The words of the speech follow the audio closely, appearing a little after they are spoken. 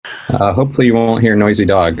Hopefully you won't hear noisy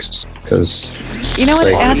dogs, because... You know what?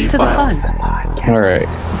 It adds to the fun. All right.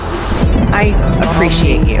 I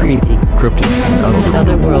appreciate you. Creepy, cryptic,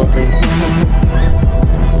 otherworldly.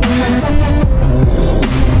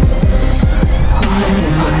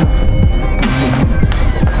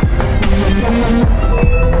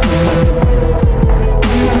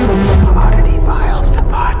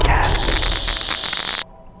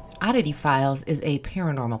 Oddity Files is a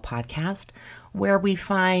paranormal podcast where we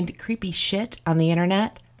find creepy shit on the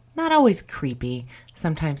internet. Not always creepy,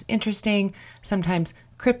 sometimes interesting, sometimes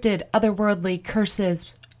cryptid, otherworldly,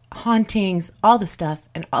 curses, hauntings, all the stuff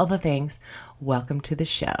and all the things. Welcome to the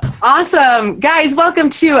show. Awesome. Guys, welcome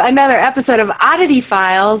to another episode of Oddity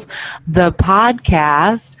Files, the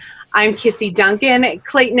podcast. I'm Kitsy Duncan.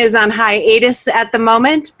 Clayton is on hiatus at the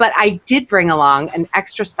moment, but I did bring along an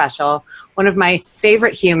extra special, one of my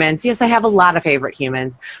favorite humans. Yes, I have a lot of favorite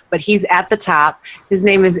humans, but he's at the top. His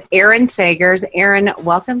name is Aaron Sagers. Aaron,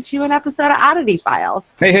 welcome to an episode of Oddity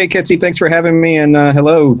Files. Hey, Kitsy. Thanks for having me, and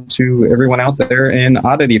hello to everyone out there in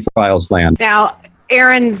Oddity Files land. Now,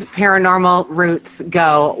 Aaron's paranormal roots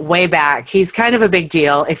go way back. He's kind of a big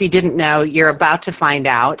deal. If you didn't know, you're about to find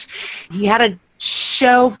out. He had a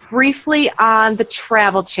show briefly on the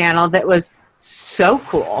Travel Channel that was so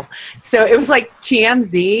cool. So it was like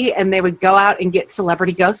TMZ, and they would go out and get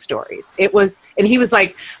celebrity ghost stories. And he was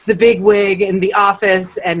like the big wig in the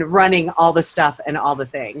office and running all the stuff and all the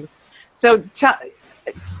things. So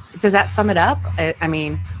does that sum it up? I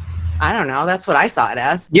mean, I don't know. That's what I saw it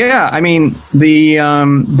as. Yeah, I mean, the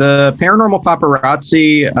Paranormal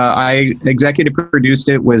Paparazzi, I executive produced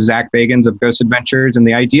it with Zach Bagans of Ghost Adventures, and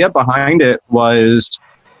the idea behind it was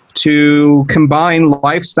to combine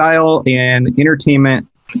lifestyle and entertainment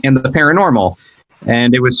and the paranormal.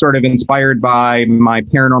 And it was sort of inspired by my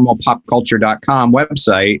paranormalpopculture.com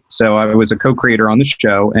website. So I was a co-creator on the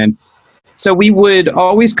show, and so we would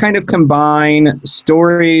always kind of combine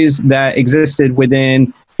stories that existed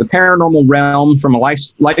within the paranormal realm from a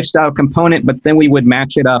lifestyle component, but then we would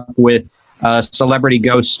match it up with celebrity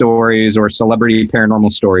ghost stories or celebrity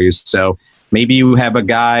paranormal stories. So maybe you have a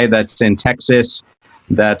guy that's in Texas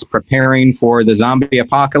that's preparing for the zombie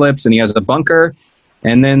apocalypse and he has a bunker.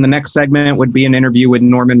 And then the next segment would be an interview with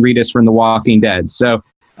Norman Reedus from The Walking Dead. So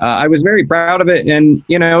I was very proud of it. And,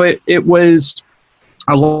 you know, it was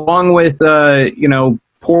along with,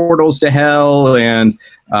 Portals to Hell and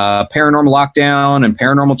Paranormal Lockdown and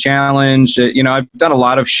Paranormal Challenge. I've done a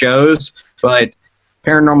lot of shows, but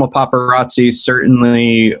Paranormal Paparazzi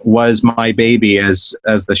certainly was my baby as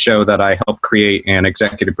the show that I helped create and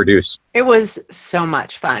executive produce. It was so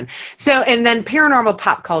much fun. So, and then Paranormal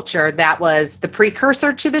Pop Culture, that was the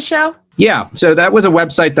precursor to the show? Yeah, so that was a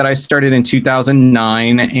website that I started in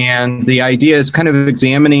 2009, and the idea is kind of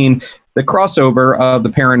examining the crossover of the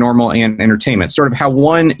paranormal and entertainment, sort of how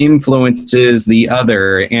one influences the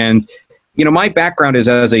other. And, my background is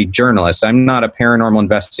as a journalist. I'm not a paranormal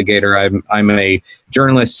investigator. I'm a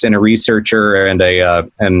journalist and a researcher, and I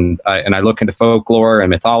look into folklore and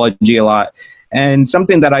mythology a lot. And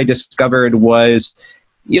something that I discovered was,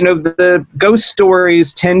 the ghost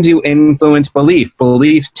stories tend to influence belief.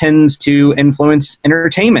 Belief tends to influence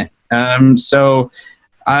entertainment. So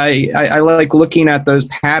I like looking at those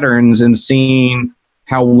patterns and seeing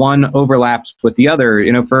how one overlaps with the other.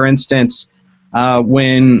 For instance,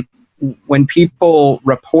 when people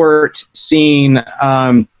report seeing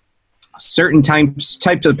certain types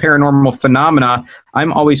of paranormal phenomena,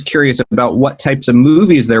 I'm always curious about what types of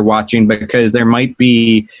movies they're watching, because there might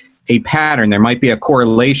be a pattern. There might be a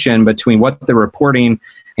correlation between what they're reporting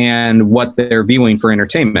and what they're viewing for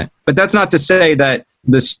entertainment. But that's not to say that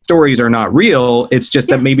the stories are not real. It's just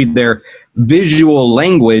that maybe their visual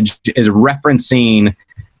language is referencing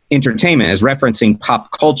entertainment, is referencing pop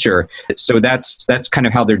culture. So that's kind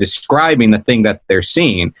of how they're describing the thing that they're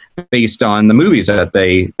seeing based on the movies that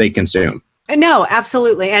they consume. No,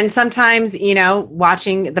 absolutely. And sometimes,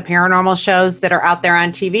 watching the paranormal shows that are out there on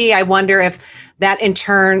TV, I wonder if that in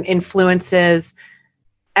turn influences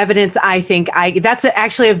evidence. That's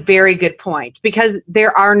actually a very good point, because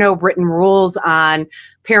there are no written rules on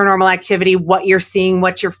paranormal activity, what you're seeing,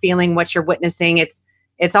 what you're feeling, what you're witnessing. It's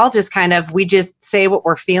all just kind of, we just say what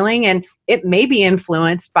we're feeling, and it may be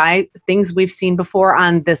influenced by things we've seen before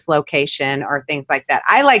on this location or things like that.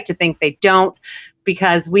 I like to think they don't,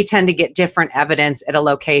 because we tend to get different evidence at a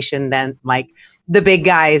location than like the big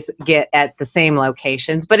guys get at the same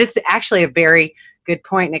locations. But it's actually a very good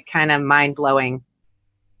point, and it kind of mind-blowing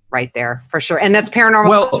right there for sure. And that's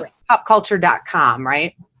paranormalpopculture.com,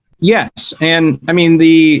 right? Yes. And I mean,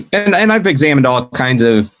 and I've examined all kinds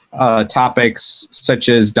of topics such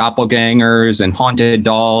as doppelgangers and haunted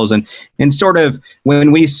dolls, and sort of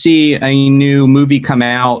when we see a new movie come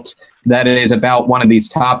out that is about one of these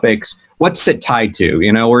topics, what's it tied to?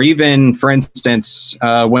 Or even, for instance,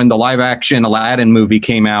 when the live action Aladdin movie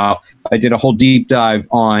came out, I did a whole deep dive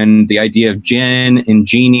on the idea of jinn and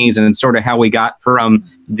genies and sort of how we got from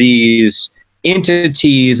these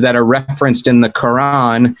entities that are referenced in the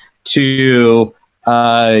Quran to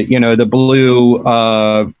the blue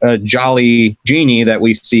jolly genie that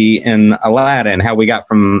we see in Aladdin, how we got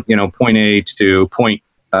from point A to point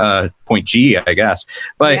G, I guess.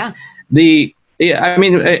 But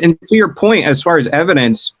and to your point, as far as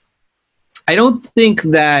evidence, I don't think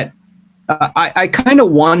that I kind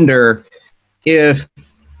of wonder if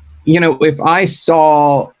I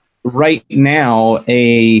saw right now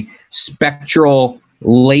a spectral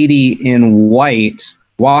lady in white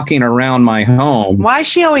walking around my home. Why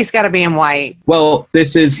she always got to be in white? Well,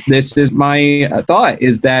 this is my thought,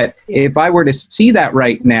 is that if I were to see that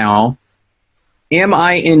right now, am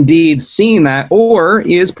I indeed seeing that, or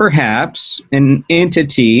is perhaps an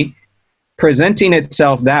entity presenting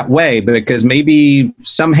itself that way because maybe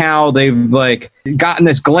somehow they've gotten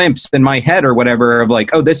this glimpse in my head or whatever of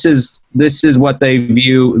this is what they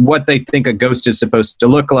view, what they think a ghost is supposed to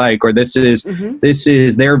look like, or this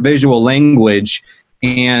is their visual language,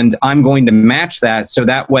 and I'm going to match that so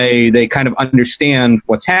that way they kind of understand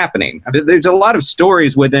what's happening. There's a lot of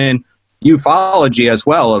stories within ufology as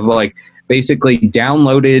well of basically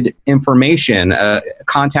downloaded information,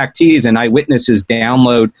 contactees and eyewitnesses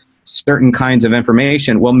download certain kinds of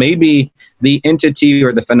information. Well, maybe the entity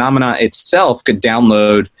or the phenomena itself could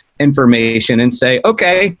download information and say,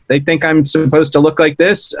 okay, they think I'm supposed to look like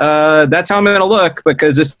this. That's how I'm going to look,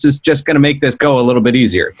 because this is just going to make this go a little bit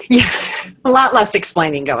easier. Yeah, a lot less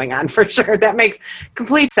explaining going on for sure. That makes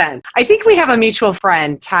complete sense. I think we have a mutual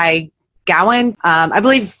friend, Ty Gowan. I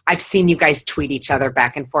believe I've seen you guys tweet each other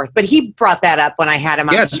back and forth, but he brought that up when I had him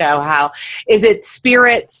on the show. How is it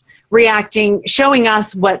spirits reacting, showing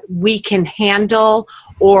us what we can handle,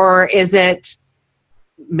 or is it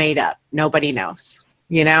made up? Nobody knows.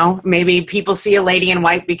 Maybe people see a lady in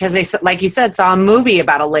white because they, like you said, saw a movie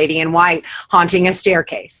about a lady in white haunting a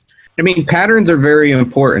staircase. I mean, patterns are very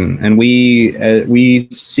important, and we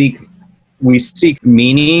seek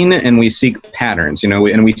meaning, and we seek patterns,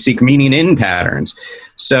 and we seek meaning in patterns.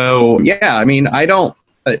 So, yeah, I mean, I don't,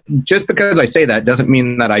 just because I say that doesn't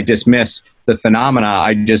mean that I dismiss the phenomena.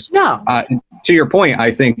 I just, to your point,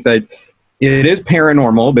 I think that it is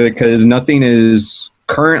paranormal because nothing is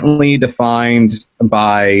currently defined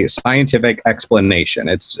by scientific explanation.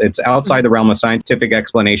 It's outside the realm of scientific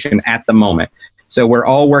explanation at the moment. So we're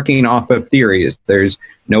all working off of theories. There's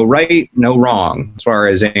no right, no wrong as far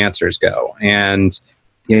as answers go. And,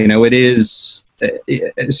 it is,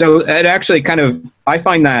 so it actually I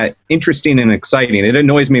find that interesting and exciting. It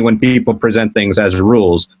annoys me when people present things as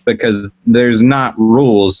rules, because there's not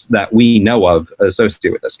rules that we know of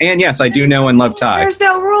associated with this. And yes, I do know and love Ty. There's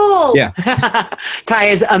no rules. Yeah. Ty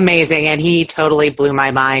is amazing, and he totally blew my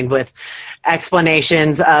mind with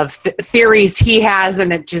explanations of theories he has,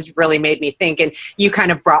 and it just really made me think, and you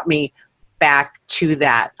kind of brought me back to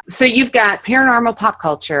that. So you've got Paranormal Pop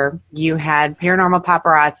Culture, you had Paranormal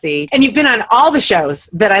Paparazzi, and you've been on all the shows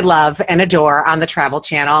that I love and adore on the Travel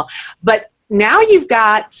Channel. But now you've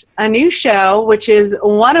got a new show, which is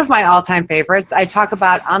one of my all-time favorites. I talk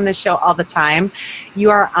about on this show all the time. You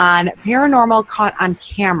are on Paranormal Caught on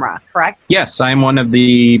Camera, correct? Yes, I'm one of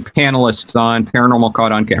the panelists on Paranormal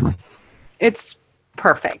Caught on Camera. It's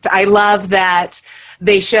perfect. I love that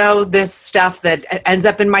they show this stuff that ends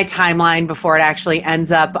up in my timeline before it actually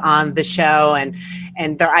ends up on the show,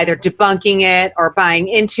 and they're either debunking it or buying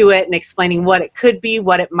into it and explaining what it could be,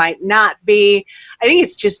 what it might not be. I think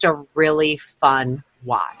it's just a really fun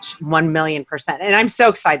watch, 1,000,000%. And I'm so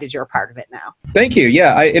excited you're a part of it now. Thank you.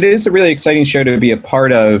 Yeah, it is a really exciting show to be a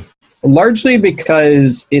part of, largely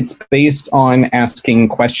because it's based on asking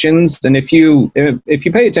questions. And if you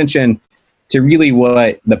pay attention to really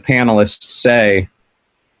what the panelists say,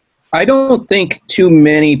 I don't think too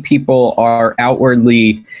many people are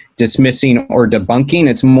outwardly dismissing or debunking.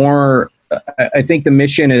 It's more, I think the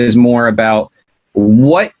mission is more about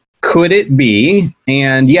what could it be?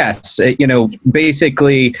 And yes,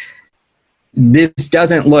 basically this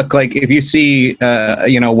doesn't look like, if you see,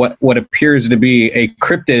 what appears to be a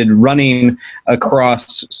cryptid running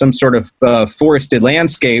across some sort of forested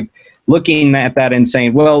landscape, looking at that and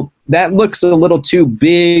saying, well, that looks a little too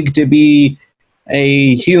big to be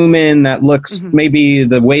a human that looks maybe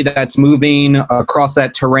the way that's moving across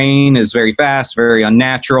that terrain is very fast, very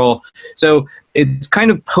unnatural. So it's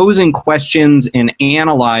kind of posing questions and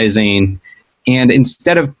analyzing. And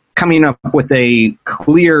instead of coming up with a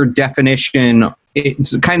clear definition,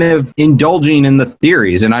 it's kind of indulging in the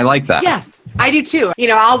theories. And I like that. Yes, I do too.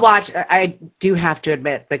 I do have to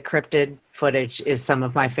admit the cryptid footage is some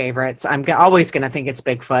of my favorites. I'm always going to think it's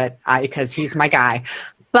Bigfoot because he's my guy.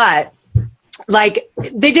 But like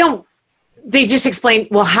they just explain,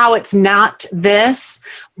 well, how it's not this,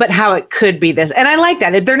 but how it could be this. And I like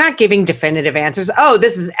that. They're not giving definitive answers. Oh,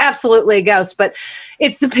 this is absolutely a ghost, but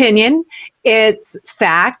it's opinion, it's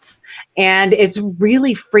facts, and it's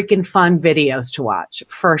really freaking fun videos to watch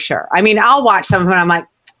for sure. I mean, I'll watch some of them and I'm like,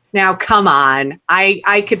 now, come on.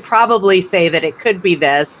 I could probably say that it could be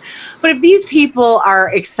this. But if these people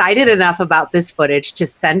are excited enough about this footage to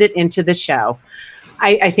send it into the show,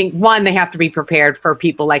 I think, one, they have to be prepared for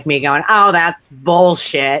people like me going, oh, that's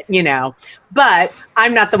bullshit, But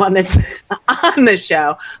I'm not the one that's on the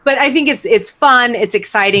show. But I think it's fun, it's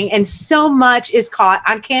exciting, and so much is caught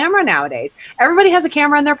on camera nowadays. Everybody has a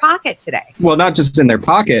camera in their pocket today. Well, not just in their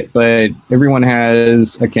pocket, but everyone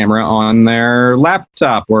has a camera on their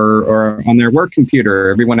laptop or on their work computer.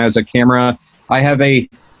 Everyone has a camera. I have a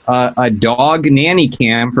dog nanny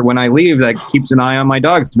cam for when I leave that keeps an eye on my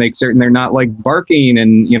dogs to make certain they're not like barking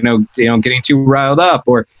and getting too riled up,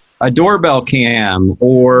 or a doorbell cam,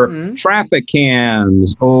 or traffic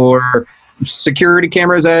cams, or security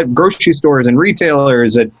cameras at grocery stores and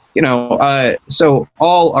retailers. So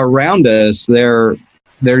all around us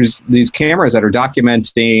there's these cameras that are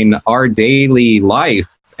documenting our daily life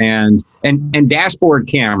and dashboard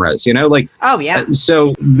cameras. Oh yeah.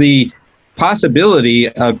 So the possibility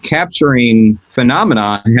of capturing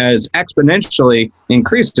phenomena has exponentially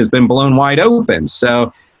increased, has been blown wide open.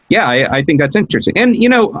 So yeah, I think that's interesting. And,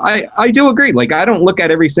 I do agree. Like, I don't look at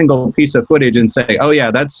every single piece of footage and say, oh yeah,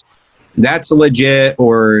 that's legit,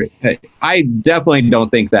 or I definitely don't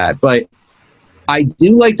think that. But I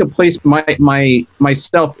do like to place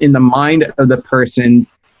myself in the mind of the person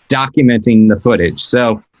documenting the footage.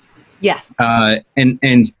 So yes.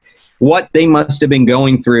 And what they must have been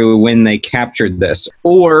going through when they captured this.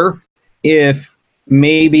 Or if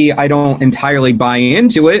maybe I don't entirely buy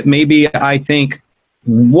into it, maybe I think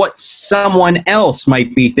what someone else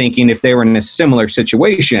might be thinking if they were in a similar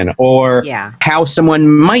situation, or how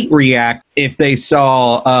someone might react if they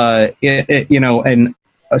saw, a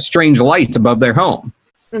strange light above their home.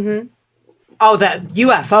 Mm-hmm. Oh, the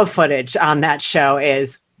UFO footage on that show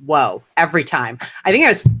is whoa every time. I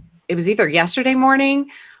think it was either yesterday morning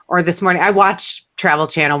or this morning. I watch Travel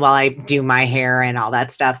Channel while I do my hair and all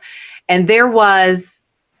that stuff. And there was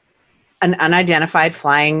an unidentified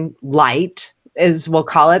flying light, as we'll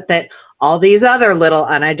call it, that all these other little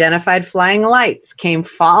unidentified flying lights came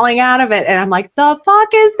falling out of it. And I'm like, the fuck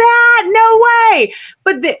is that? No way.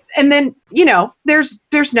 But then,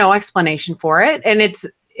 there's no explanation for it. And it's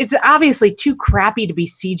obviously too crappy to be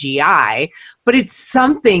CGI, but it's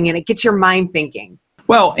something, and it gets your mind thinking.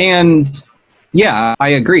 Well, and yeah, I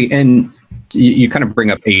agree. And you kind of bring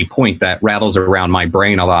up a point that rattles around my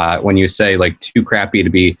brain a lot when you say like too crappy to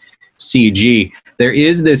be CG. There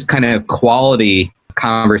is this kind of quality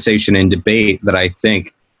conversation and debate that I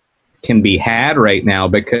think can be had right now,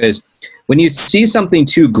 because when you see something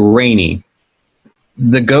too grainy,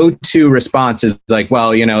 the go-to response is like,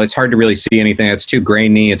 well, it's hard to really see anything. It's too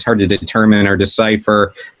grainy. It's hard to determine or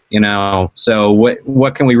decipher, so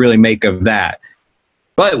what can we really make of that?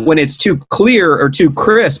 But when it's too clear or too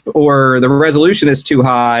crisp, or the resolution is too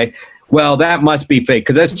high, well, that must be fake,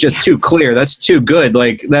 because that's just too clear. That's too good.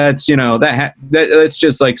 Like that's that's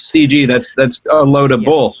just like CG. That's a load of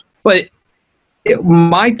bull. But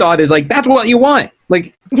my thought is like, that's what you want.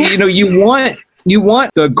 Like you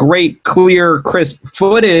want the great, clear, crisp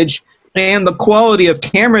footage, and the quality of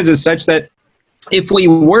cameras is such that if we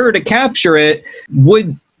were to capture it,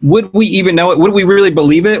 would we even know it? Would we really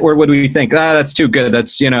believe it, or would we think, that's too good?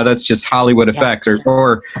 That's that's just Hollywood effects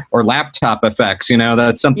or laptop effects.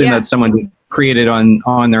 That's something that someone created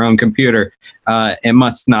on their own computer. It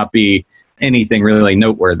must not be anything really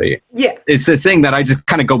noteworthy. Yeah, it's a thing that I just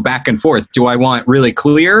kind of go back and forth. Do I want really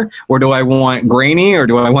clear, or do I want grainy, or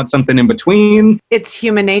do I want something in between? It's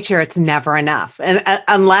human nature. It's never enough, and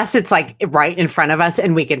unless it's like right in front of us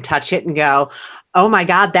and we can touch it and go, oh my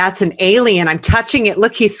God, that's an alien. I'm touching it.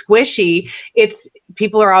 Look, he's squishy.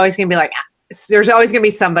 People are always going to be like, there's always going to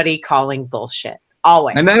be somebody calling bullshit.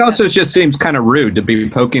 Always. And that also just seems kind of rude to be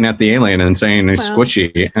poking at the alien and saying they're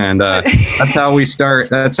squishy. And that's how we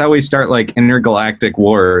start. That's how we start like intergalactic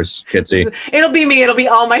wars, Kitsy. It'll be me. It'll be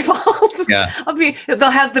all my fault. Yeah.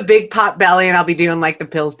 They'll have the big pot belly and I'll be doing like the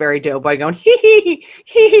Pillsbury Doughboy going, hee hee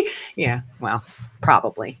hee. Yeah. Well,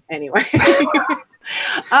 probably. Anyway.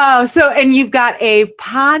 And you've got a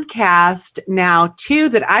podcast now too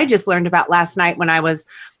that I just learned about last night when I was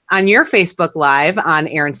on your Facebook Live on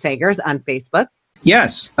Aaron Sagers on Facebook.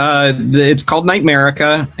 Yes, it's called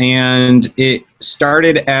Nightmerica, and it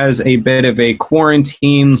started as a bit of a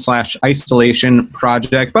quarantine/isolation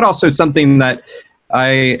project, but also something that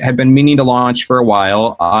I had been meaning to launch for a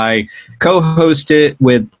while. I co-host it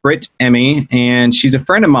with Britt Emmy, and she's a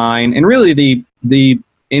friend of mine. And really, the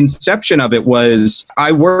inception of it was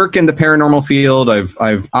I work in the paranormal field.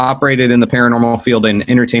 I've operated in the paranormal field and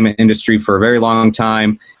entertainment industry for a very long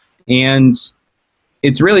time, and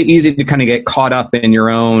it's really easy to kind of get caught up in your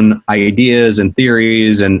own ideas and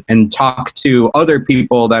theories and talk to other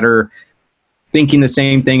people that are thinking the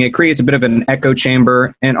same thing. It creates a bit of an echo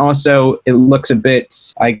chamber. And also it looks a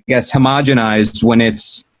bit, I guess, homogenized when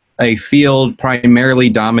it's a field primarily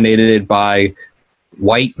dominated by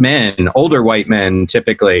white men, older white men,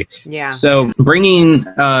 typically. Yeah. So bringing,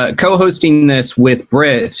 co-hosting this with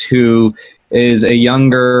Britt, who is a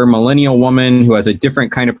younger millennial woman who has a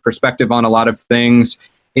different kind of perspective on a lot of things,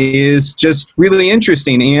 is just really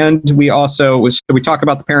interesting. And we also, we talk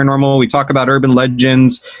about the paranormal, we talk about urban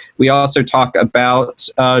legends, we also talk about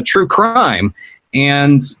true crime.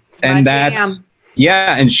 And that's,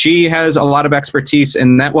 yeah, and she has a lot of expertise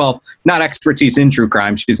in that. Well, not expertise in true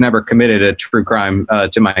crime. She's never committed a true crime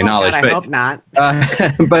to my knowledge. God, I hope not.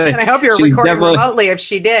 But and I hope you're recording remotely if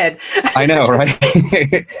she did. I know,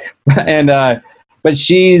 right? But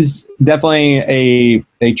she's definitely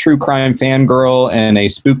a true crime fangirl and a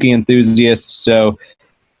spooky enthusiast. So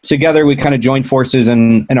together we kind of joined forces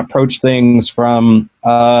and approach things from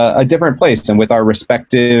a different place and with our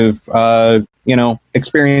respective,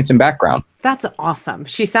 experience and background. That's awesome.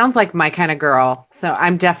 She sounds like my kind of girl. So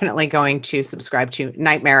I'm definitely going to subscribe to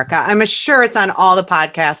Nightmerica. I'm sure it's on all the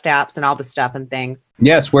podcast apps and all the stuff and things.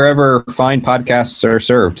 Yes, wherever fine podcasts are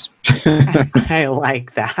served. I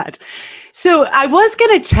like that. So I was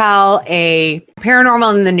going to tell a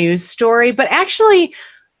paranormal in the news story, but actually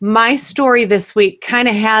my story this week kind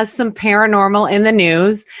of has some paranormal in the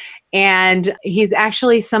news. And he's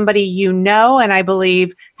actually somebody and I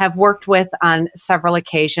believe have worked with on several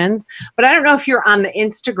occasions. But I don't know if you're on the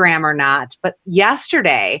Instagram or not. But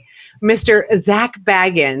yesterday, Mr. Zach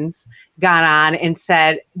Baggins got on and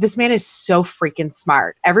said, this man is so freaking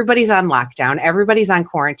smart. Everybody's on lockdown. Everybody's on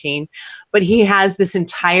quarantine. But he has this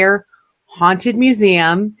entire haunted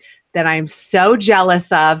museum that I'm so jealous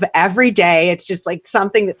of every day. It's just like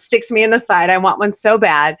something that sticks me in the side. I want one so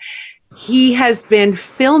bad. He has been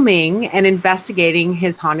filming and investigating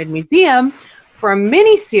his haunted museum for a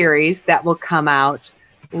mini series that will come out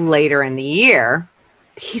later in the year.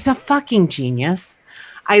 He's a fucking genius.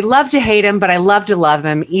 I love to hate him, but I love to love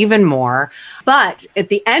him even more. But at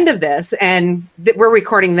the end of this, and we're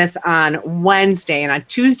recording this on Wednesday, and on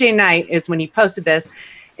Tuesday night is when he posted this,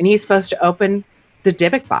 and he's supposed to open the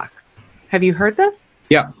Dybbuk box. Have you heard this?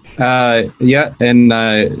 Yeah. And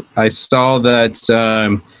I saw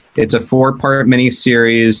that it's a 4-part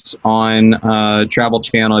miniseries on Travel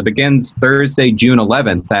Channel. It begins Thursday, June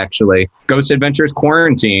 11th, actually. Ghost Adventures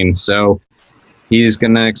Quarantine. So he's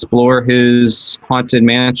going to explore his haunted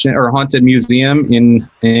mansion or haunted museum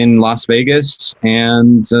in Las Vegas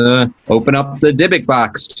and open up the Dybbuk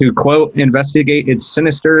box to, quote, investigate its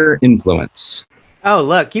sinister influence. Oh,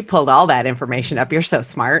 look, you pulled all that information up. You're so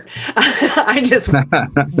smart. I just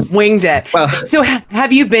winged it. Well, so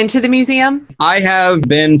have you been to the museum? I have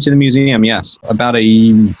been to the museum, yes. About a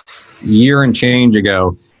year and change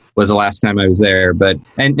ago was the last time I was there. But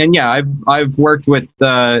and yeah, I've worked with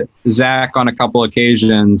Zach on a couple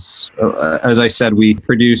occasions. As I said, we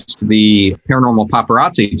produced the Paranormal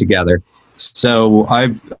Paparazzi together. So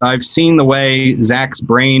I've seen the way Zach's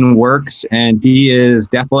brain works, and he is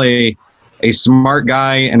definitely a smart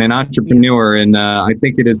guy and an entrepreneur, and I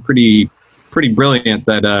think it is pretty brilliant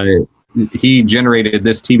that he generated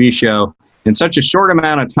this TV show in such a short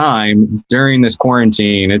amount of time during this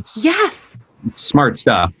quarantine. It's smart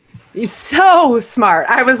stuff. You're so smart.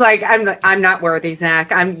 I was like, I'm not worthy,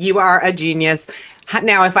 Zach. You are a genius.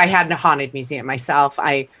 Now, if I had a haunted museum myself,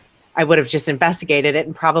 I would have just investigated it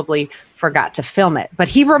and probably forgot to film it. But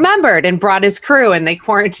he remembered and brought his crew and they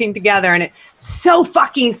quarantined together, and it's so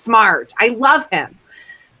fucking smart. I love him.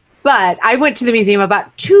 But I went to the museum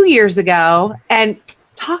about 2 years ago, and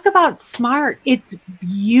talk about smart. It's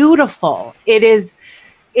beautiful. It is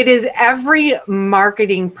every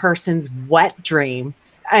marketing person's wet dream.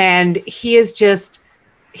 And he's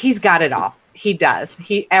got it all. He does.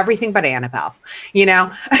 Everything but Annabelle, you know?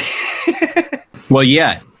 Well,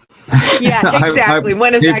 yeah. Yeah, exactly.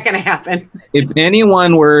 When is that going to happen? If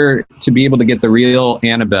anyone were to be able to get the real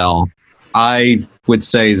Annabelle, I would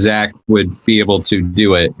say Zach would be able to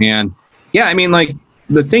do it. And yeah, I mean, like,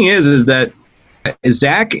 the thing is that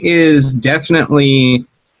Zach is definitely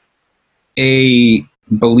a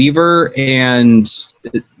believer. And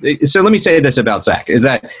so let me say this about Zach, is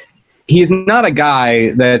that he's not a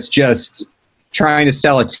guy that's just trying to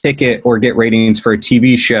sell a ticket or get ratings for a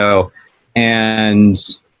TV show and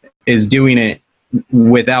is doing it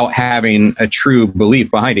without having a true belief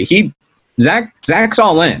behind it. Zach's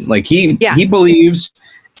all in. Like he believes,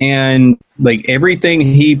 and like everything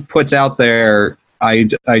he puts out there, I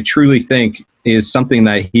truly think is something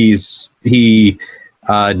that he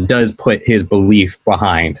does put his belief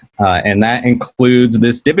behind, and that includes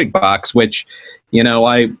this Dybbuk box, which, you know,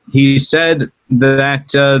 he said that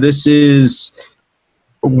this is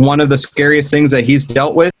one of the scariest things that he's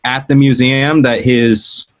dealt with at the museum, that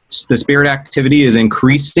the spirit activity is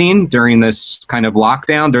increasing during this kind of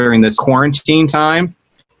lockdown, during this quarantine time.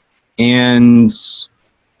 And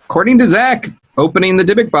according to Zach, opening the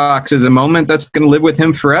Dybbuk box is a moment that's going to live with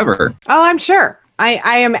him forever. Oh, I'm sure.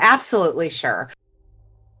 I am absolutely sure.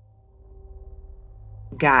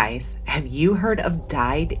 Guys, have you heard of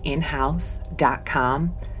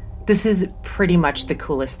diedinhouse.com? This is pretty much the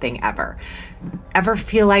coolest thing ever. Ever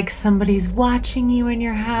feel like somebody's watching you in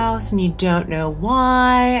your house and you don't know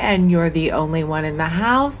why, and you're the only one in the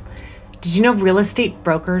house? Did you know real estate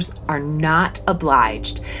brokers are not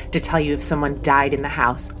obliged to tell you if someone died in the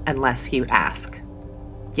house unless you ask?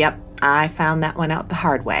 Yep, I found that one out the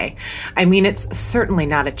hard way. I mean, it's certainly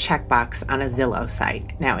not a checkbox on a Zillow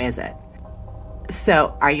site, now is it?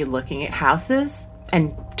 So, are you looking at houses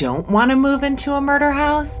and don't want to move into a murder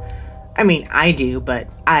house? I mean, I do, but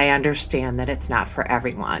I understand that it's not for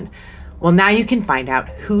everyone. Well, now you can find out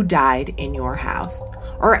who died in your house,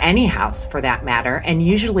 or any house for that matter, and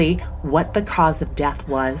usually what the cause of death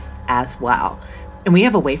was as well. And we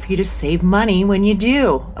have a way for you to save money when you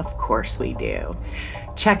do. Of course we do.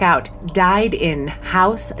 Check out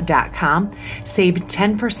diedinhouse.com. Save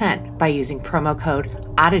 10% by using promo code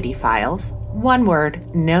OddityFiles, one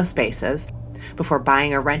word, no spaces. Before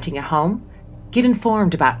buying or renting a home, get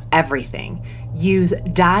informed about everything. Use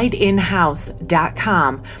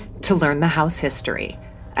diedinhouse.com to learn the house history.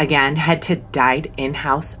 Again, head to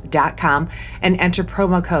diedinhouse.com and enter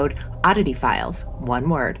promo code OddityFiles, one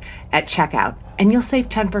word, at checkout, and you'll save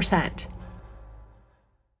 10%.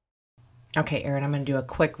 Okay, Erin, I'm going to do a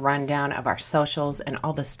quick rundown of our socials and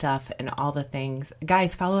all the stuff and all the things.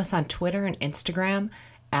 Guys, follow us on Twitter and Instagram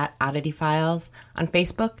at Oddity Files. On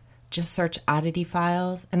Facebook, just search Oddity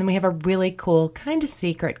Files. And then we have a really cool, kind of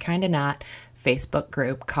secret, kind of not, Facebook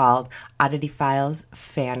group called Oddity Files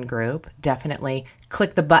Fan Group. Definitely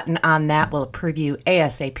click the button on that. We'll approve you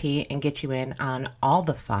ASAP and get you in on all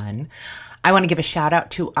the fun. I want to give a shout out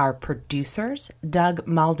to our producers, Doug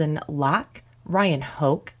Malden-Locke, Ryan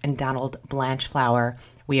Hoke, and Donald Blanchflower.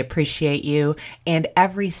 We appreciate you and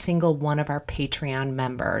every single one of our Patreon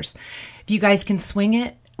members. If you guys can swing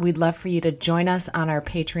it, we'd love for you to join us on our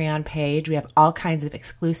Patreon page. We have all kinds of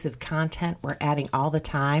exclusive content we're adding all the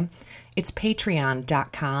time. It's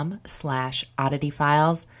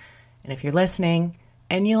patreon.com/oddityfiles. And if you're listening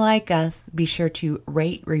and you like us, be sure to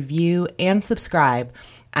rate, review, and subscribe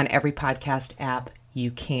on every podcast app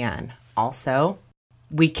you can. Also,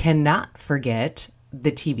 we cannot forget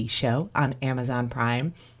the TV show on Amazon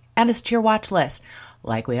Prime. Add us to your watch list.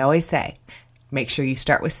 Like we always say, make sure you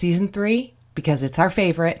start with season 3 because it's our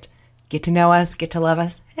favorite. Get to know us, get to love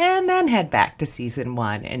us, and then head back to season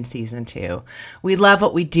 1 and season 2. We love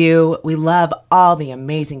what we do. We love all the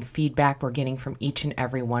amazing feedback we're getting from each and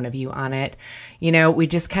every one of you on it. You know, we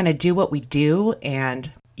just kind of do what we do,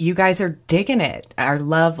 and you guys are digging it. Our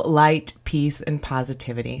love, light, peace, and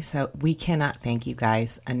positivity. So we cannot thank you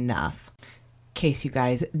guys enough. In case you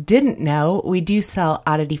guys didn't know, we do sell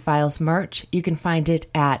Oddity Files merch. You can find it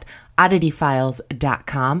at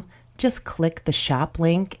oddityfiles.com. Just click the shop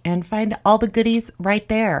link and find all the goodies right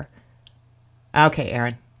there. Okay,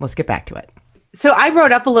 Erin, let's get back to it. So I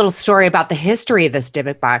wrote up a little story about the history of this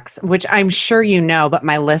Dybbuk box, which I'm sure you know, but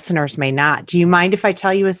my listeners may not. Do you mind if I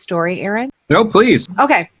tell you a story, Aaron? No, please.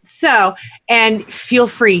 Okay. So, and feel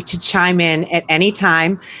free to chime in at any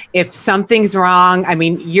time if something's wrong. I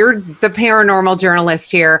mean, you're the paranormal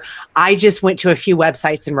journalist here. I just went to a few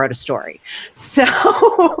websites and wrote a story. So,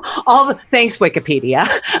 thanks, Wikipedia.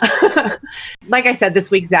 Like I said,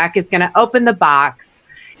 this week, Zach is going to open the box.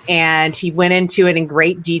 And he went into it in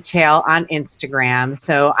great detail on Instagram.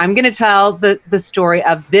 So I'm going to tell the story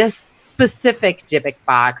of this specific Dybbuk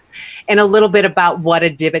box and a little bit about what a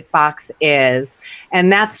Dybbuk box is.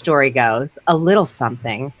 And that story goes a little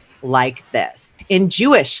something like this. In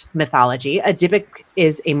Jewish mythology, a Dybbuk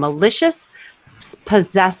is a malicious,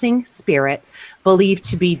 possessing spirit believed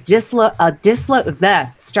to be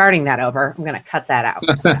starting that over. I'm going to cut that out.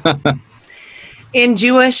 In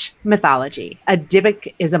Jewish mythology, a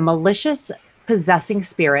Dybbuk is a malicious, possessing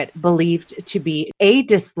spirit believed to be a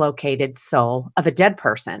dislocated soul of a dead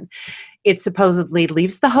person. It supposedly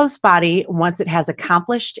leaves the host body once it has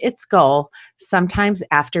accomplished its goal, sometimes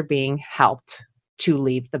after being helped to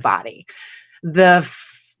leave the body. The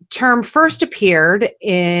term first appeared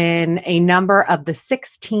in a number of the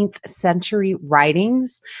 16th century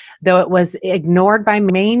writings, though it was ignored by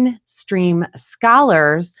mainstream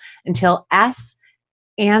scholars until S.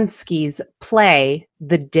 Ansky's play,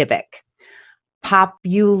 The Dybbuk,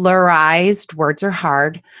 popularized, words are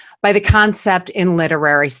hard, by the concept in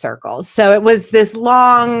literary circles. So it was this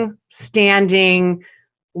long-standing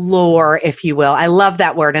lore, if you will. I love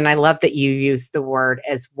that word, and I love that you used the word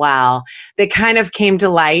as well, that kind of came to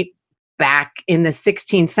light back in the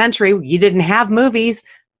 16th century. You didn't have movies,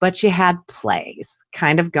 but you had plays,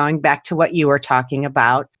 kind of going back to what you were talking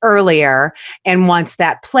about earlier. And once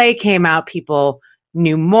that play came out, people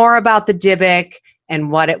knew more about the Dybbuk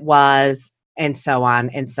and what it was, and so on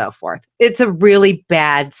and so forth. It's a really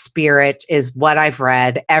bad spirit, is what I've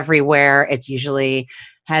read everywhere. It's usually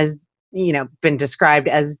has, been described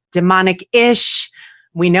as demonic-ish.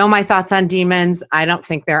 We know my thoughts on demons. I don't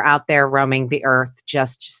think they're out there roaming the earth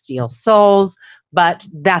just to steal souls, but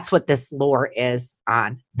that's what this lore is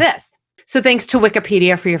on this. So thanks to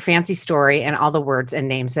Wikipedia for your fancy story and all the words and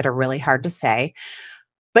names that are really hard to say.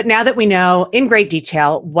 But now that we know in great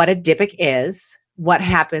detail what a Dybbuk is, what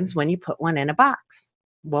happens when you put one in a box?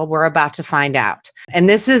 Well, we're about to find out. And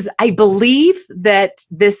I believe that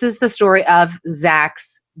this is the story of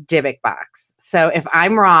Zach's Dybbuk box. So if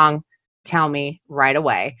I'm wrong, tell me right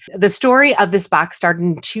away. The story of this box started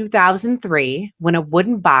in 2003 when a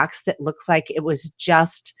wooden box that looked like it was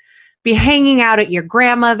just be hanging out at your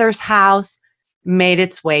grandmother's house made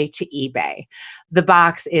its way to eBay. The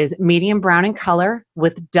box is medium brown in color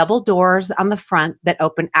with double doors on the front that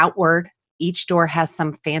open outward. Each door has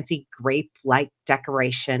some fancy grape-like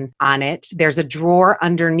decoration on it. There's a drawer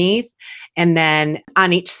underneath. And then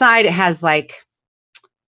on each side, it has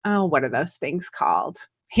what are those things called?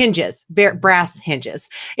 Hinges, brass hinges.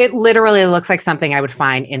 It literally looks like something I would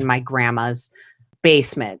find in my grandma's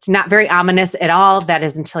basement. Not very ominous at all. That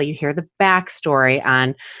is until you hear the backstory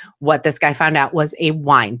on what this guy found out was a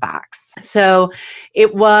wine box. So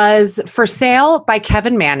it was for sale by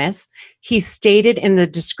Kevin Mannis. He stated in the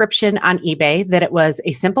description on eBay that it was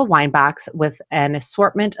a simple wine box with an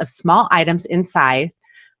assortment of small items inside,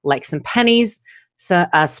 like some pennies,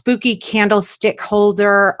 a spooky candlestick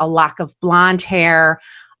holder, a lock of blonde hair,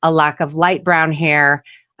 a lock of light brown hair,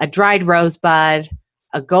 a dried rosebud,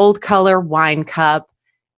 a gold color wine cup,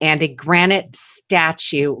 and a granite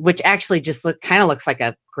statue, which actually just kind of looks like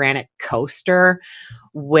a granite coaster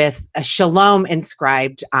with a shalom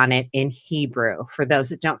inscribed on it in Hebrew. For those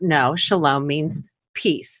that don't know, shalom means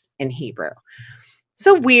peace in Hebrew.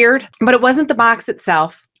 So weird, but it wasn't the box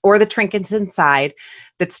itself or the trinkets inside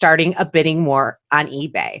that's starting a bidding war on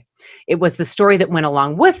eBay. It was the story that went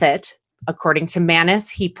along with it. According to Mannis,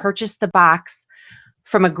 he purchased the box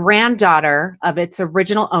from a granddaughter of its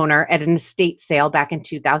original owner at an estate sale back in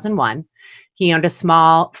 2001. He owned a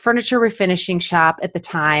small furniture refinishing shop at the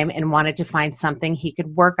time and wanted to find something he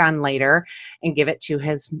could work on later and give it to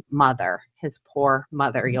his mother, his poor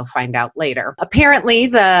mother. You'll find out later. Apparently,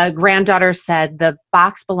 the granddaughter said the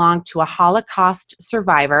box belonged to a Holocaust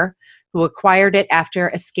survivor who acquired it after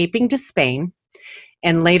escaping to Spain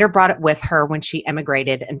and later brought it with her when she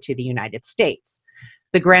emigrated into the United States.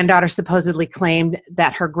 The granddaughter supposedly claimed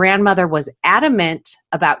that her grandmother was adamant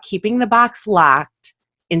about keeping the box locked,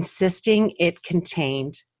 insisting it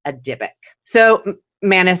contained a Dybbuk. So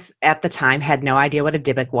Mannis at the time had no idea what a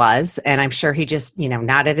Dybbuk was, and I'm sure he just,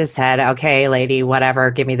 nodded his head, okay, lady,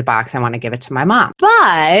 whatever, give me the box, I want to give it to my mom.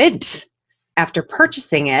 But after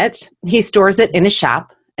purchasing it, he stores it in his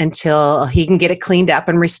shop until he can get it cleaned up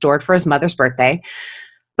and restored for his mother's birthday.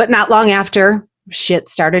 But not long after, shit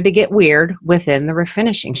started to get weird within the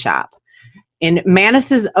refinishing shop. In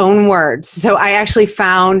Mannis's own words, so I actually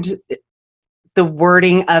found the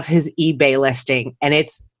wording of his eBay listing, and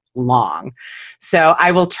it's long. So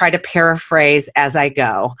I will try to paraphrase as I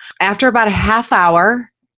go. After about a half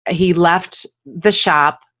hour, he left the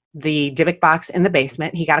shop, the Dybbuk box in the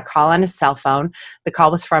basement. He got a call on his cell phone. The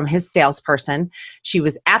call was from his salesperson. She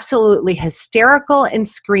was absolutely hysterical and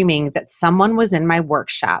screaming that someone was in my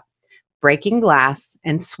workshop, breaking glass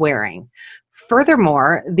and swearing.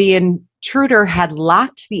 Furthermore, the intruder had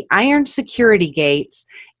locked the iron security gates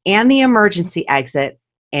and the emergency exit,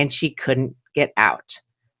 and she couldn't get out.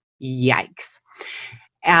 Yikes.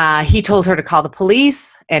 He told her to call the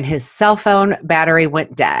police, and his cell phone battery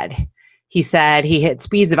went dead. He said he hit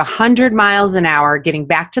speeds of 100 miles an hour getting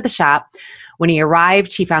back to the shop. When he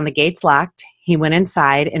arrived, he found the gates locked. He went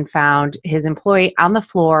inside and found his employee on the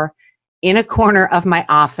floor in a corner of my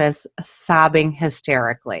office, sobbing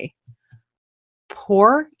hysterically.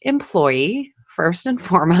 Poor employee, first and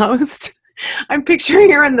foremost. I'm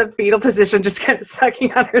picturing her in the fetal position, just kind of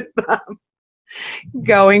sucking on her thumb,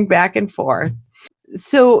 going back and forth.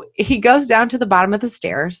 So he goes down to the bottom of the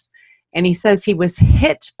stairs, and he says he was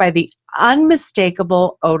hit by the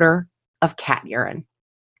unmistakable odor of cat urine.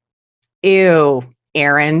 Ew,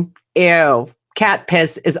 Aaron. Ew. Cat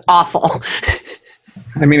piss is awful.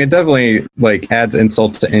 I mean, it definitely adds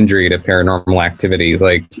insult to injury to paranormal activity.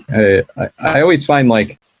 I always find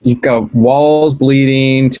you've got walls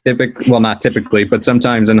bleeding, well, not typically, but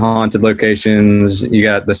sometimes in haunted locations, you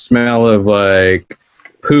got the smell of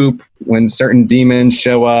poop when certain demons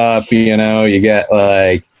show up. You get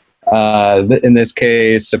in this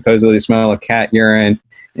case, supposedly the smell of cat urine.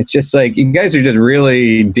 It's just you guys are just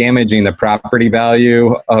really damaging the property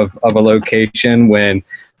value of a location when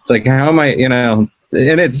it's how am I,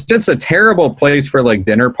 and it's just a terrible place for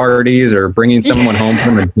dinner parties or bringing someone home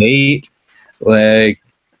from a date.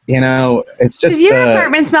 It's just. Does your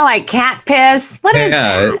apartment smell like cat piss? What is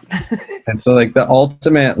that? It's the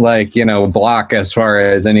ultimate, block as far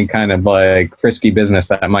as any kind of frisky business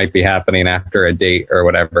that might be happening after a date or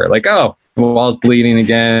whatever. Oh, the wall's bleeding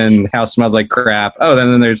again. House smells like crap. Oh,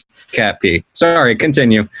 then there's cat pee. Sorry,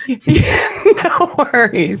 continue. No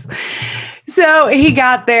worries. So he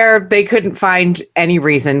got there. They couldn't find any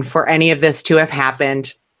reason for any of this to have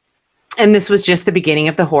happened. And this was just the beginning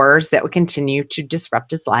of the horrors that would continue to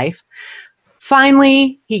disrupt his life.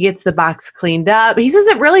 Finally, he gets the box cleaned up. He says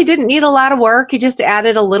it really didn't need a lot of work. He just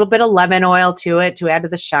added a little bit of lemon oil to it to add to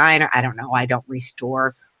the shine. Or I don't know. I don't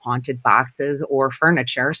restore haunted boxes or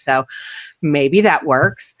furniture, so maybe that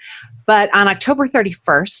works. But on October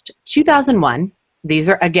 31st, 2001, these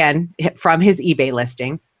are, again, from his eBay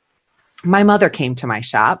listing, my mother came to my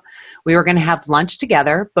shop. We were going to have lunch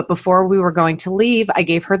together, but before we were going to leave, I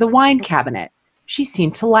gave her the wine cabinet. She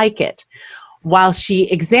seemed to like it. While she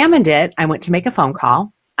examined it, I went to make a phone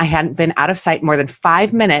call. I hadn't been out of sight more than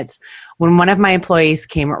 5 minutes when one of my employees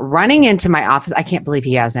came running into my office. I can't believe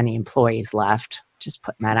he has any employees left. Just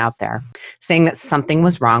putting that out there, saying that something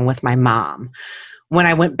was wrong with my mom. When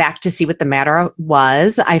I went back to see what the matter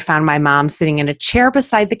was, I found my mom sitting in a chair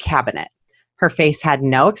beside the cabinet. Her face had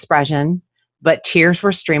no expression, but tears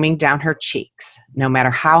were streaming down her cheeks. No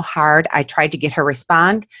matter how hard I tried to get her to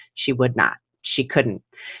respond, she would not. She couldn't.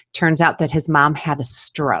 Turns out that his mom had a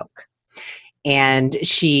stroke. And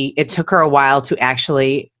it took her a while to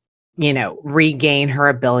actually, regain her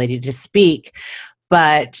ability to speak.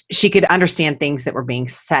 But she could understand things that were being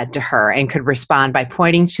said to her and could respond by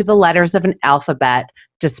pointing to the letters of an alphabet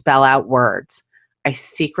to spell out words. I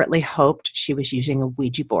secretly hoped she was using a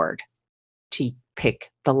Ouija board to pick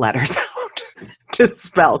the letters out to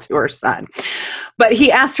spell to her son. But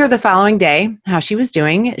he asked her the following day how she was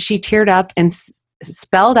doing. She teared up and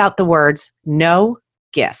spelled out the words, "No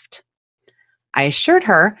gift." I assured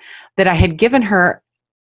her that I had given her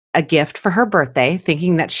a gift for her birthday,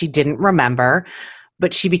 thinking that she didn't remember,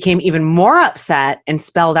 but she became even more upset and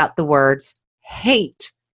spelled out the words,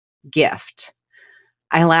 "hate gift."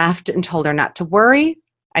 I laughed and told her not to worry.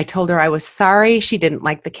 I told her I was sorry she didn't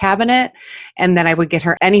like the cabinet and that I would get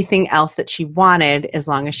her anything else that she wanted as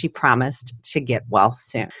long as she promised to get well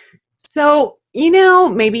soon. So,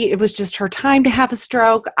 maybe it was just her time to have a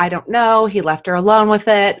stroke. I don't know. He left her alone with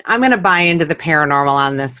it. I'm going to buy into the paranormal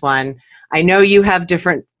on this one. I know you have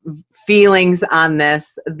different feelings on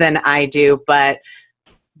this than I do, but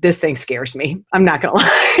this thing scares me. I'm not going to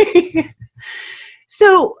lie.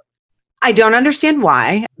 So I don't understand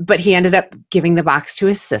why, but he ended up giving the box to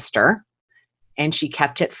his sister, and she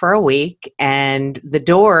kept it for a week, and the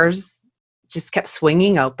doors just kept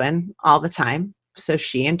swinging open all the time. So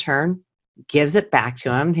she in turn gives it back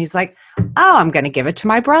to him. He's like, oh, I'm going to give it to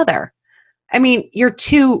my brother. I mean, you're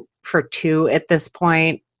 2 for 2 at this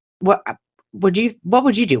point. What would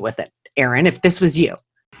you do with it, Aaron, if this was you?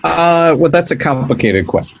 Well, that's a complicated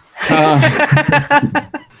question.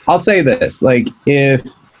 I'll say this, like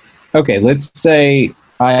let's say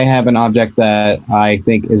I have an object that I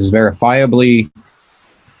think is verifiably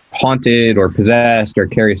haunted or possessed or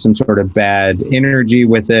carries some sort of bad energy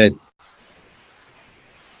with it.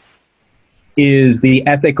 Is the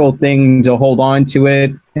ethical thing to hold on to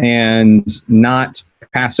it and not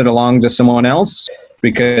pass it along to someone else,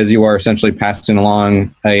 because you are essentially passing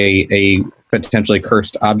along a potentially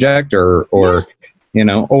cursed object, or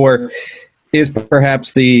is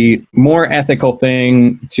perhaps the more ethical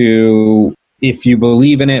thing to, if you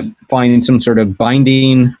believe in it, find some sort of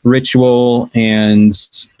binding ritual and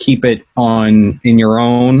keep it in your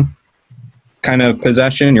own kind of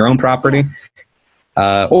possession, your own property?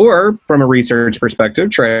 Or from a research perspective,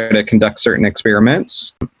 try to conduct certain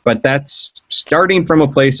experiments. But that's starting from a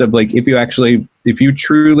place of like, if you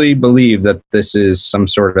truly believe that this is some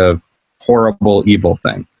sort of horrible, evil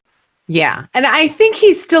thing. Yeah. And I think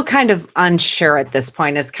he's still kind of unsure at this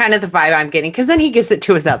point, is kind of the vibe I'm getting, because then he gives it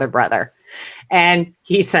to his other brother and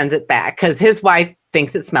he sends it back because his wife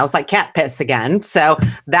thinks it smells like cat piss again. So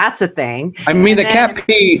that's a thing. I mean, the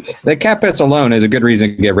cat piss alone is a good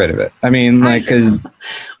reason to get rid of it. I mean, like,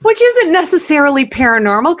 which isn't necessarily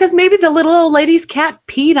paranormal, because maybe the little old lady's cat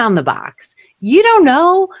peed on the box. You don't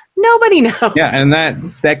know. Nobody knows. Yeah, and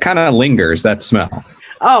that kind of lingers, that smell.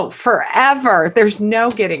 Oh, forever. There's no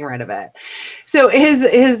getting rid of it. So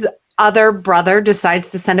his other brother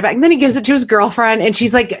decides to send it back, and then he gives it to his girlfriend, and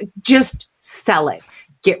she's like, just sell it.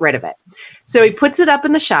 Get rid of it. So he puts it up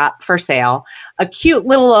in the shop for sale. A cute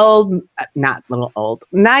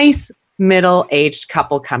nice middle-aged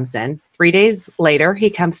couple comes in. 3 days later,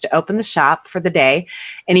 he comes to open the shop for the day,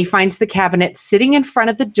 and he finds the cabinet sitting in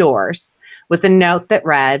front of the doors with a note that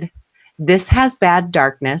read, "This has bad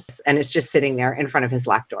darkness," and it's just sitting there in front of his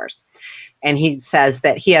locked doors. And he says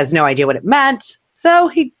that he has no idea what it meant, so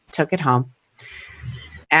he took it home.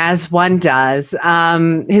 As one does.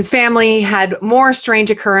 His family had more strange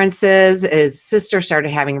occurrences. His sister started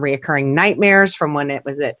having reoccurring nightmares from when it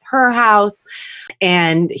was at her house.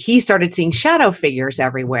 And he started seeing shadow figures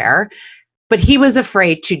everywhere. But he was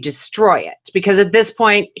afraid to destroy it, because at this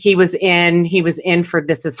point he was in for,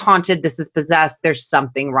 this is haunted, this is possessed, there's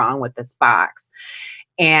something wrong with this box.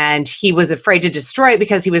 And he was afraid to destroy it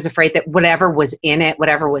because he was afraid that whatever was in it,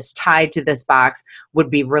 whatever was tied to this box, would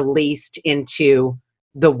be released into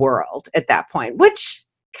the world at that point, which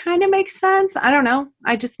kind of makes sense. I don't know.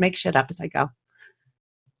 I just make shit up as I go.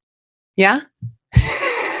 Yeah.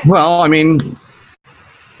 Well, I mean,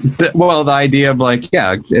 the idea of like,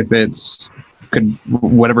 yeah, if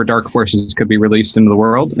whatever dark forces could be released into the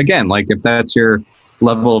world again, like if that's your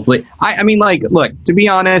level of, I mean, like, look, to be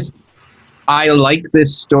honest, I like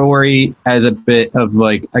this story as a bit of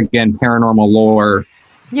like, again, paranormal lore.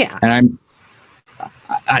 Yeah. And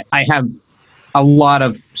I have a lot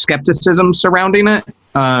of skepticism surrounding it.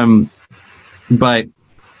 But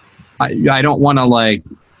I don't want to, like,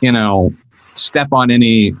 step on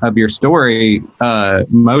any of your story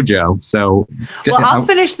mojo. So I'll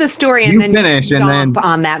finish the story and then you stomp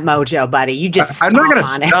on that mojo, buddy. You just I'm not going to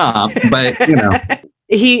stomp,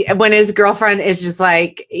 but when his girlfriend is just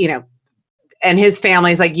like, and his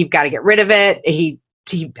family's like, you've got to get rid of it.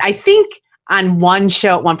 I think on one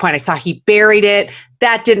show at one point I saw he buried it.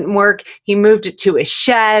 That didn't work. He moved it to a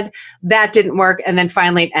shed. That didn't work. And then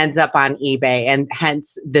finally it ends up on eBay, and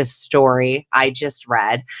hence this story I just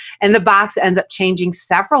read. And the box ends up changing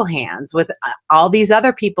several hands with all these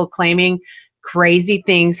other people claiming crazy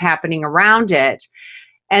things happening around it.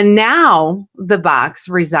 And now the box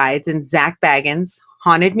resides in Zak Bagans'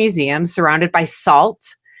 Haunted Museum, surrounded by salt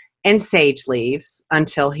and sage leaves,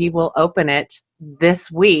 until he will open it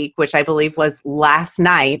this week, which I believe was last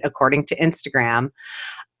night, according to Instagram.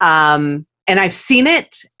 And I've seen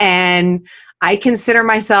it, and I consider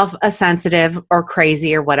myself a sensitive or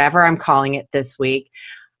crazy or whatever I'm calling it this week.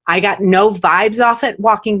 I got no vibes off it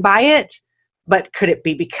walking by it, but could it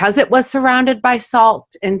be because it was surrounded by salt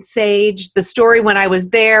and sage? The story when I was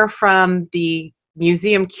there from the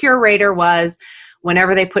museum curator was,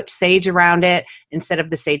 whenever they put sage around it, instead of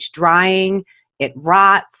the sage drying, it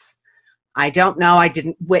rots. I don't know. I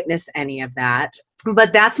didn't witness any of that.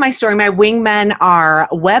 But that's my story. My wingmen are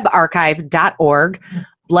webarchive.org,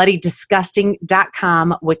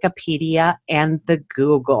 bloodydisgusting.com, Wikipedia, and the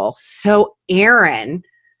Google. So, Aaron,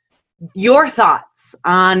 your thoughts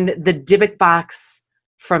on the Dybbuk box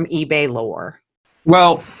from eBay lore?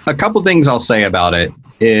 Well, a couple things I'll say about it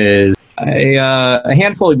is a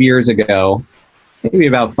handful of years ago, maybe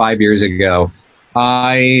about 5 years ago,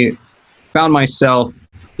 I found myself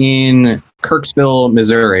in Kirksville,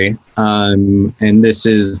 Missouri, and this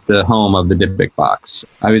is the home of the Dybbuk box.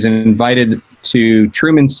 I was invited to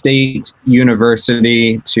Truman State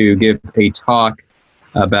University to give a talk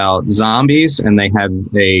about zombies, and they have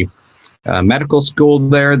a medical school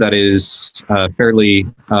there that is fairly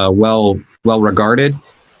well regarded.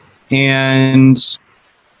 And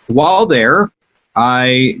while there,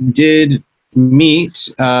 I did meet,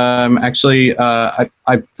 I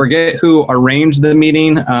forget who arranged the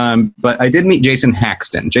meeting, but I did meet Jason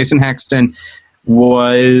Haxton. Jason Haxton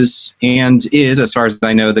was and is, as far as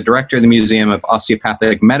I know, the director of the Museum of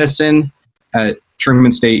Osteopathic Medicine at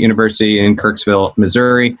Truman State University in Kirksville,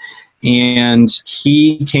 Missouri. And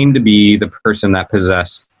he came to be the person that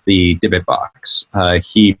possessed the Dybbuk box.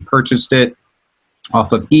 He purchased it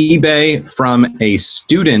off of eBay from a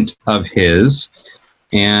student of his.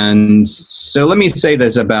 And so let me say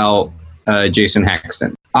this about Jason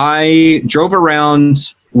Haxton. I drove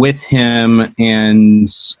around with him, and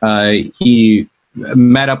he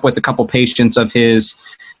met up with a couple patients of his,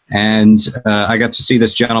 and I got to see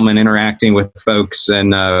this gentleman interacting with folks,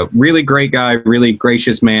 and really great guy, really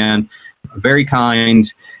gracious man, very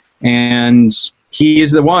kind. And he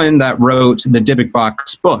is the one that wrote the Dybbuk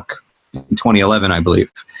box book in 2011, I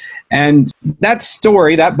believe. And that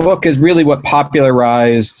story, that book, is really what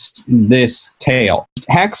popularized this tale.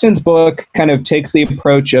 Haxton's book kind of takes the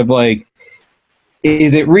approach of like,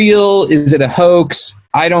 is it real? Is it a hoax?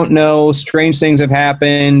 I don't know. Strange things have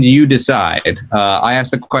happened. You decide. I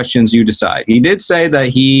ask the questions, you decide. He did say that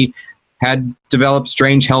he had developed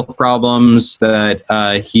strange health problems, that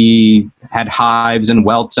he had hives and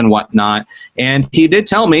welts and whatnot. And he did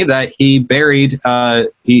tell me that he buried,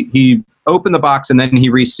 he opened the box and then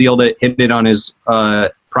he resealed it, hid it on his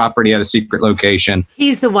property at a secret location.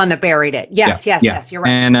 He's the one that buried it. Yes, yes, you're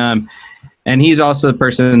right. And he's also the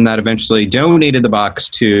person that eventually donated the box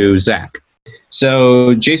to Zach.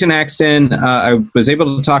 So Jason Haxton, I was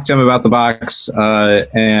able to talk to him about the box,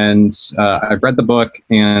 and I've read the book,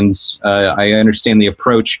 and I understand the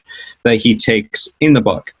approach that he takes in the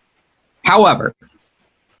book. However,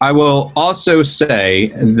 I will also say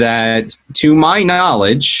that, to my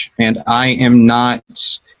knowledge, and I am not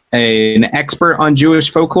an expert on Jewish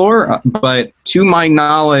folklore, but to my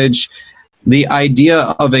knowledge, the idea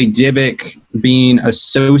of a Dybbuk being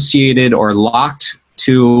associated or locked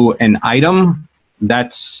to an item,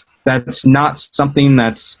 that's not something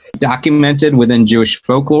that's documented within Jewish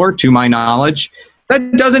folklore, to my knowledge.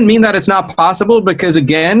 That doesn't mean that it's not possible, because,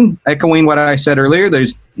 again, echoing what I said earlier,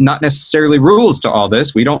 there's not necessarily rules to all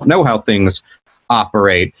this. We don't know how things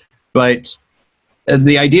operate. But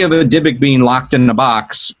the idea of a Dybbuk being locked in a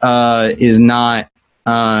box is not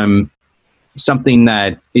something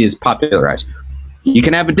that is popularized. You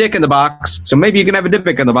can have a dick in the box, so maybe you can have a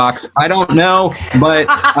Dybbuk in the box. I don't know, but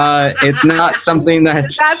it's not something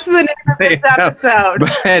that's... That's the name of this episode.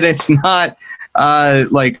 But it's not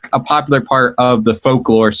like a popular part of the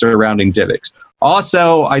folklore surrounding Dybbuks.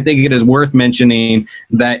 Also, I think it is worth mentioning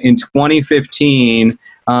that in 2015,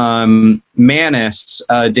 Kevin Mannis,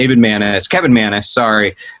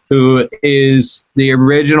 who is the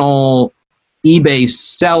original eBay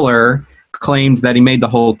seller, claimed that he made the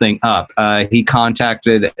whole thing up. He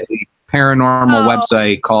contacted a paranormal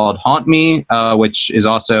website called Haunt Me, which is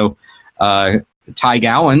also Ty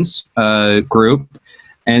Gowan's group,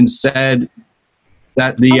 and said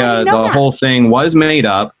that the whole thing was made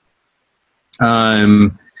up,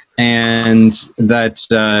 and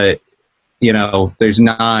that there's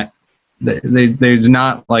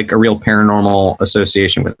not like a real paranormal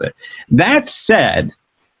association with it. That said,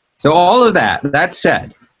 so all of that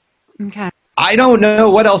said, okay, I don't know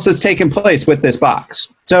what else has taken place with this box.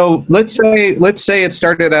 So let's say it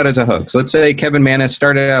started out as a hoax. Let's say Kevin Mannis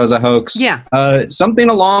started out as a hoax. Yeah. Something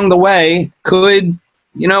along the way could,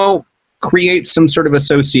 create some sort of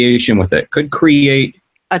association with it. Could create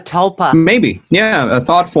a tulpa. Maybe. Yeah. A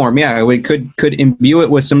thought form. Yeah. We could imbue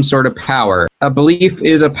it with some sort of power. A belief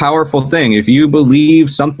is a powerful thing. If you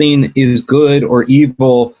believe something is good or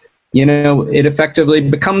evil, it effectively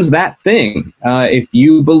becomes that thing. If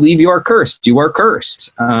you believe you are cursed, you are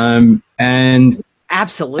cursed. And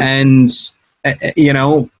absolutely. And,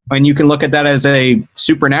 and you can look at that as a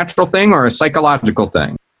supernatural thing or a psychological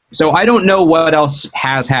thing. So I don't know what else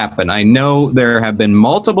has happened. I know there have been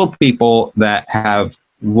multiple people that have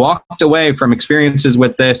walked away from experiences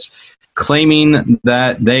with this, claiming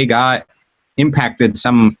that they got impacted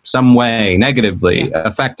some way, negatively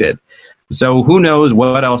affected. So who knows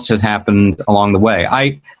what else has happened along the way?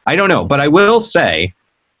 I don't know, but I will say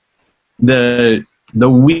the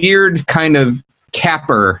weird kind of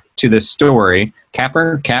capper to this story, cap,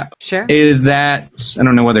 Sure. is that, I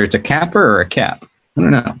don't know whether it's a capper or a cap. I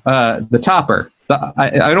don't know. The topper.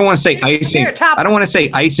 I don't want to say icing. I don't want to say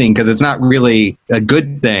icing because it's not really a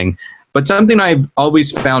good thing, but something I've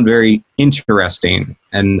always found very interesting,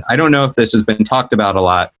 and I don't know if this has been talked about a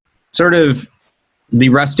lot, sort of the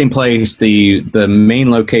resting place, the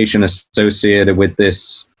main location associated with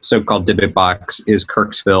this so-called Dybbuk box is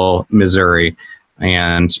Kirksville, Missouri,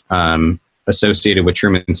 and associated with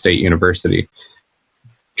Truman State University.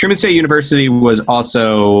 Truman State University was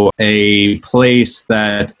also a place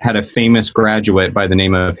that had a famous graduate by the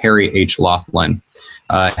name of Harry H. Laughlin.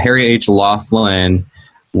 Harry H. Laughlin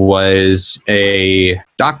was a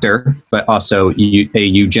doctor, but also a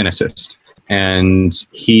eugenicist. And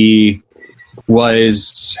he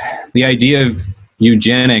was, the idea of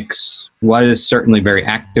eugenics was certainly very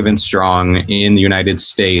active and strong in the United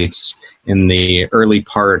States in the early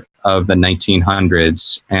part of the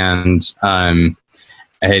 1900s. And,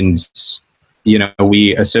 you know,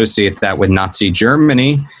 we associate that with Nazi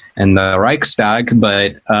Germany and the Reichstag,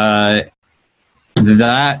 but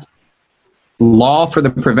that law for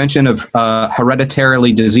the prevention of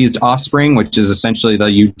hereditarily diseased offspring, which is essentially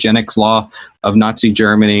the eugenics law of Nazi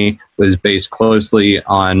Germany, was based closely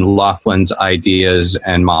on Laughlin's ideas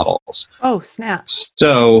and models. Oh, snap.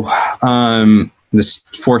 So, this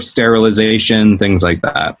forced sterilization, things like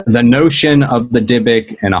that. The notion of the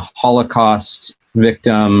Dybbuk and a Holocaust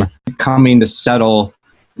victim coming to settle,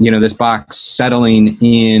 you know, this box settling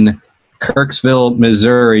in Kirksville,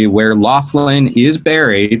 Missouri, where Laughlin is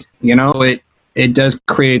buried, you know, it does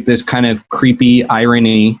create this kind of creepy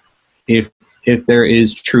irony if there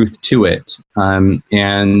is truth to it. So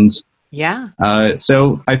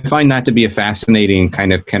I find that to be a fascinating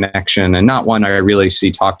kind of connection, and not one I really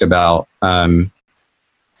see talked about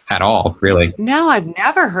at all, really. No, I've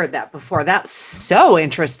never heard that before. That's so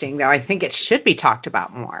interesting, though. I think it should be talked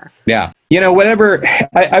about more. Yeah. You know, whatever,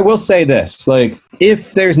 I will say this, like,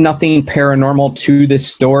 if there's nothing paranormal to this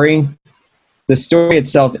story, the story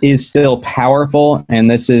itself is still powerful.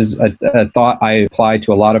 And this is a thought I apply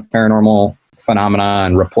to a lot of paranormal phenomena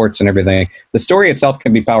and reports and everything. The story itself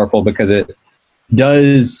can be powerful because it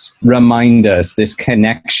does remind us this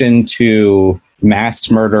connection to mass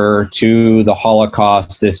murder, to the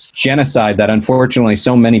Holocaust, this genocide that unfortunately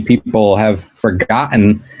so many people have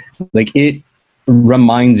forgotten. Like, it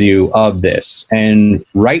reminds you of this, and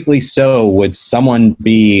rightly so would someone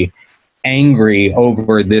be angry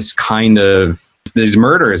over this kind of, these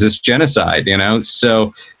murders, this genocide, you know?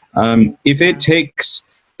 So if it takes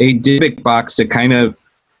a Dybbuk box to kind of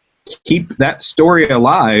keep that story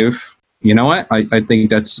alive, you know what? I think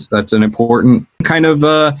that's an important kind of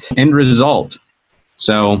end result.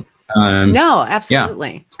 So, no,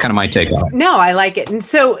 absolutely. Yeah, it's kind of my take on it. No, I like it. And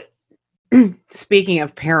so, speaking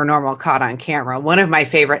of paranormal caught on camera, one of my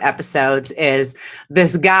favorite episodes is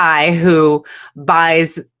this guy who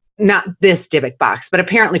buys, not this Dybbuk box, but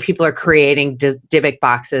apparently people are creating Dybbuk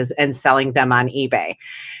boxes and selling them on eBay.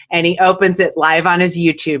 And he opens it live on his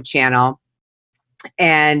YouTube channel.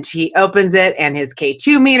 And he opens it and his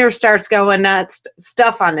K2 meter starts going nuts.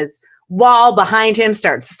 Stuff on his wall behind him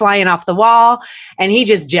starts flying off the wall, and he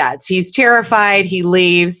just jets. He's terrified. He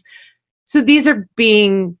leaves. So these are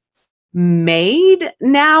being made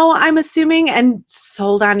now, I'm assuming, and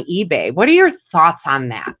sold on eBay. What are your thoughts on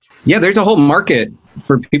that? Yeah, there's a whole market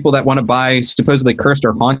for people that want to buy supposedly cursed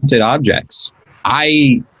or haunted objects.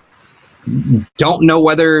 I don't know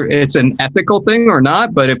whether it's an ethical thing or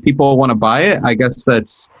not, but if people want to buy it, I guess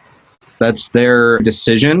that's their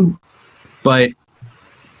decision. But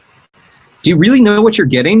do you really know what you're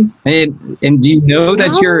getting? And do you know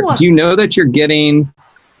that you're getting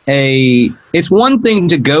it's one thing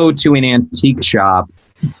to go to an antique shop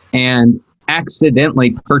and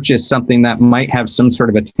accidentally purchase something that might have some sort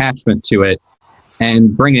of attachment to it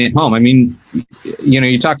and bring it home. I mean, you know,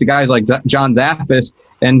 you talk to guys like John Zaffis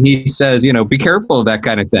and he says, you know, be careful of that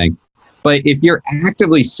kind of thing. But if you're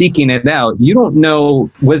actively seeking it out, you don't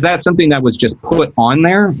know, was that something that was just put on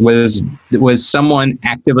there? Was someone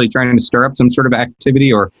actively trying to stir up some sort of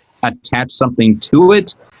activity or attach something to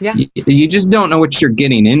it? Yeah. You just don't know what you're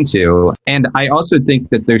getting into. And I also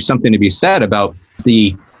think that there's something to be said about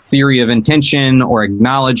the theory of intention or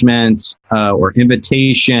acknowledgement or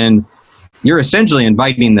invitation. You're essentially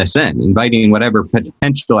inviting this in, inviting whatever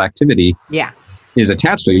potential activity. Yeah. Is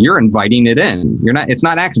attached to it. You're inviting it in. It's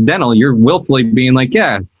not accidental. You're willfully being like,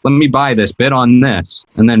 yeah, let me buy this, bid on this,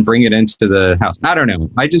 and then bring it into the house. I don't know.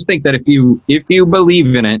 I just think that if you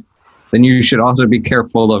believe in it Mm-hmm. then you should also be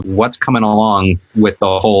careful of what's coming along with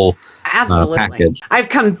the whole Absolutely. package. I've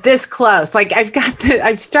come this close. Like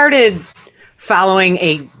I've started following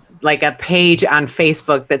a page on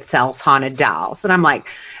Facebook that sells haunted dolls. And I'm like,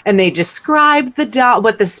 and they describe the doll,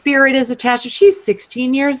 what the spirit is attached to. She's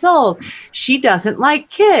 16 years old. She doesn't like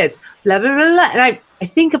kids, blah, blah, blah, blah. And I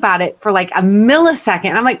think about it for like a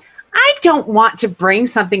millisecond. I'm like, I don't want to bring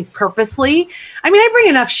something purposely. I mean, I bring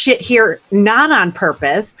enough shit here, not on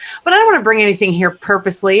purpose, but I don't want to bring anything here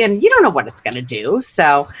purposely. And you don't know what it's going to do.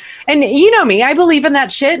 So, and you know me, I believe in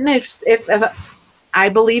that shit. And if I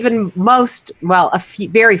believe in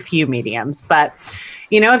very few mediums, but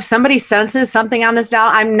if somebody senses something on this doll,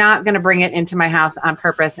 I'm not going to bring it into my house on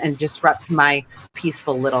purpose and disrupt my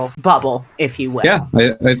peaceful little bubble, if you will. Yeah,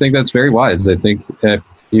 I think that's very wise. I think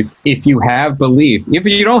if you have belief, if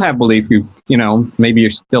you don't have belief, maybe you're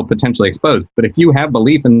still potentially exposed. But if you have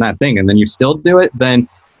belief in that thing and then you still do it, then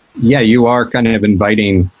yeah, you are kind of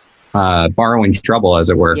inviting borrowing trouble, as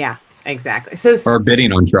it were. Yeah, exactly. So, or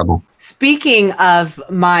bidding on trouble. Speaking of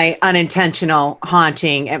my unintentional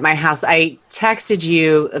haunting at my house, I texted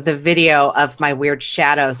you the video of my weird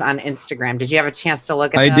shadows on Instagram. Did you have a chance to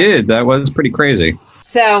look at it? I did. That was pretty crazy.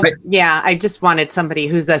 So, yeah, I just wanted somebody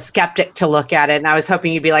who's a skeptic to look at it. And I was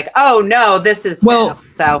hoping you'd be like, oh, no, this is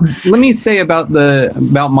this. So let me say about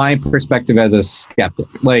my perspective as a skeptic.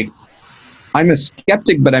 Like, I'm a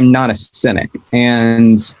skeptic, but I'm not a cynic.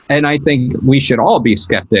 And I think we should all be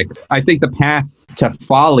skeptics. I think the path to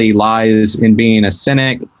folly lies in being a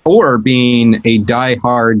cynic or being a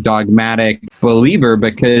diehard dogmatic believer,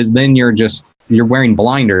 because then you're wearing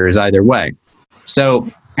blinders either way.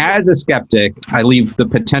 So as a skeptic, I leave the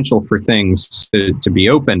potential for things to be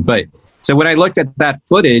open. But so when I looked at that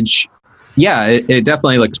footage, yeah, it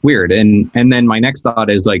definitely looks weird. And then my next thought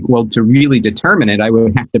is like, well, to really determine it, I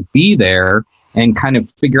would have to be there and kind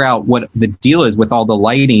of figure out what the deal is with all the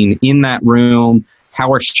lighting in that room.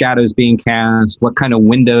 How are shadows being cast? What kind of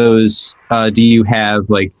windows do you have?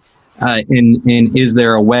 Like, and is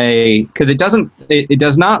there a way? Because it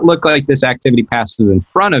does not look like this activity passes in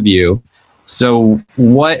front of you. So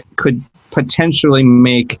what could potentially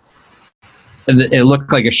make it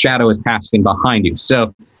look like a shadow is passing behind you?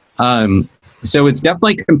 So it's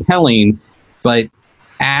definitely compelling, but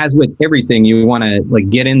as with everything, you want to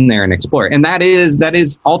get in there and explore. And that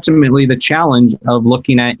is ultimately the challenge of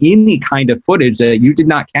looking at any kind of footage that you did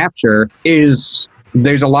not capture. Is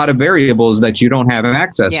there's a lot of variables that you don't have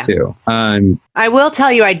access to. I will tell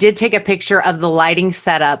you, I did take a picture of the lighting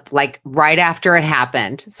setup right after it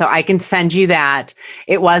happened. So I can send you that.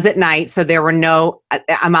 It was at night. So there were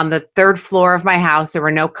I'm on the third floor of my house. There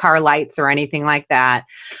were no car lights or anything like that.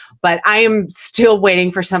 But I am still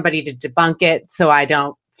waiting for somebody to debunk it so I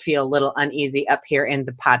don't feel a little uneasy up here in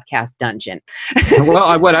the podcast dungeon.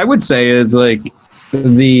 Well, what I would say is and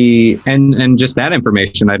just that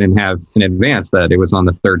information I didn't have in advance, that it was on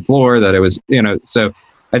the third floor, that it was, so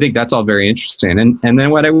I think that's all very interesting. And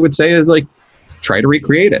then what I would say is try to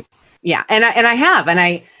recreate it. Yeah. And I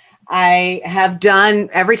have done,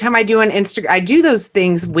 every time I do an Instagram, I do those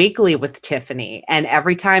things weekly with Tiffany, and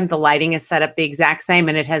every time the lighting is set up the exact same,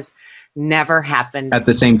 and it has never happened at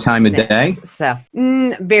the same time of day. So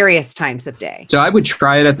various times of day. So I would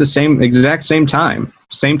try it at the exact same time,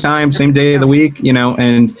 same day of the week,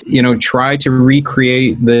 and try to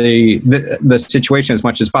recreate the situation as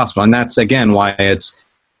much as possible. And that's again why it's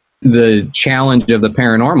the challenge of the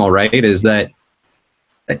paranormal, right? Is that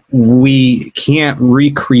we can't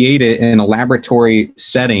recreate it in a laboratory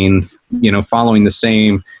setting, following the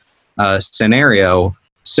same scenario.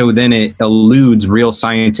 So then it eludes real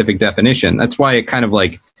scientific definition. That's why it kind of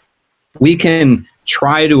we can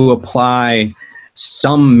try to apply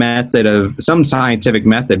some scientific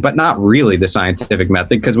method, but not really the scientific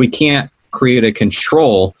method, because we can't create a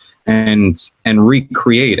control and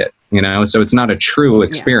recreate it, so it's not a true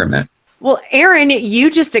experiment. Yeah. Well, Aaron,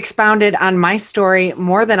 you just expounded on my story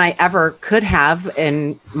more than I ever could have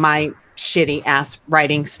in my shitty ass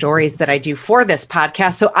writing stories that I do for this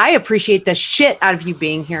podcast. So I appreciate the shit out of you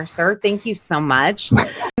being here, sir. Thank you so much.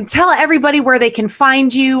 Tell everybody where they can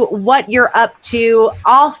find you, what you're up to,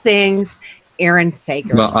 all things Aaron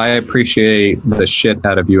Sagers. Well, I appreciate the shit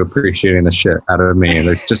out of you appreciating the shit out of me.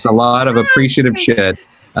 There's just a lot of appreciative shit.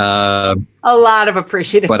 A lot of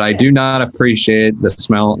appreciative but shit. I do not appreciate the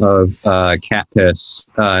smell of cat piss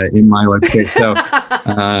in my website.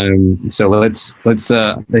 So let's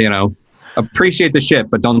appreciate the shit,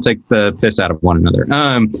 but don't take the piss out of one another.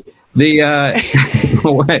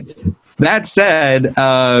 That said,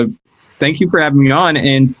 thank you for having me on.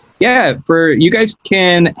 And Yeah, for you guys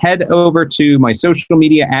can head over to my social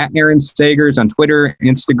media at Aaron Sagers on Twitter,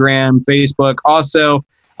 Instagram, Facebook. Also,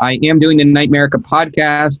 I am doing the Nightmerica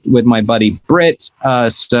podcast with my buddy Britt.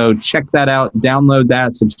 So check that out, download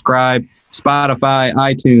that, subscribe. Spotify,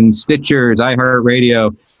 iTunes, Stitchers,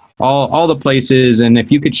 iHeartRadio, all the places. And if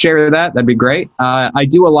you could share that, that'd be great. I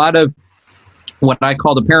do a lot of what I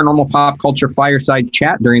call the paranormal pop culture fireside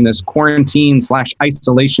chat during this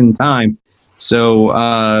quarantine/isolation time. So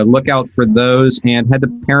look out for those and head to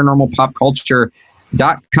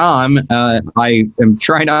paranormalpopculture.com. I am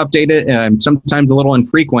trying to update it. I'm sometimes a little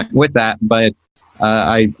infrequent with that, but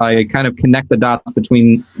I kind of connect the dots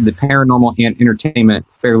between the paranormal and entertainment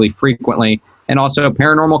fairly frequently. And also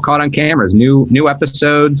Paranormal Caught on Cameras, new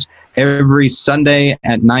episodes every Sunday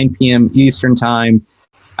at 9 p.m. Eastern Time.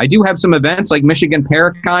 I do have some events like Michigan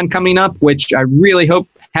Paracon coming up, which I really hope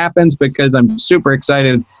happens because I'm super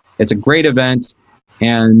excited. It's a great event.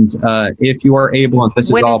 And if you are able, and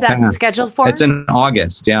this when is all is that past, scheduled for? It's in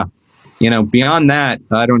August, yeah. Beyond that,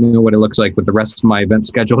 I don't know what it looks like with the rest of my event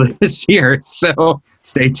schedule this year. So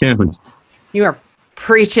stay tuned. You are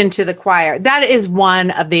preaching to the choir. That is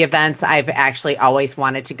one of the events I've actually always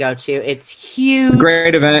wanted to go to. It's huge.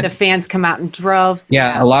 Great event. The fans come out in droves.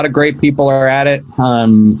 Yeah, a lot of great people are at it. A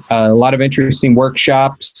lot of interesting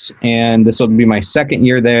workshops, and this will be my second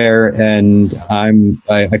year there, and I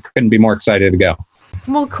couldn't be more excited to go.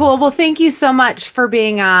 Well, cool. Well, thank you so much for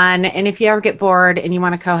being on. And if you ever get bored and you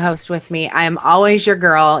want to co-host with me, I am always your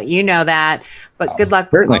girl. You know that. But good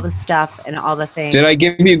luck with all the stuff and all the things. Did I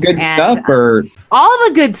give you good stuff or? All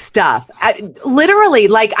the good stuff. Literally,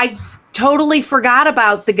 I totally forgot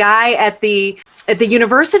about the guy at the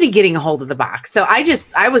university getting a hold of the box. So I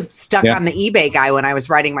was stuck on the eBay guy when I was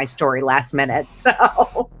writing my story last minute.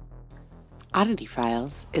 So Oddity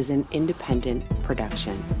Files is an independent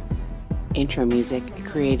production. Intro music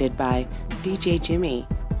created by DJ Jimmy.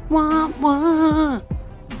 Wah, wah.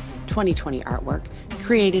 2020 artwork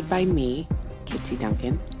created by me, Kitsy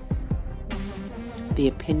Duncan. The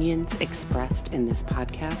opinions expressed in this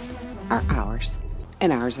podcast are ours,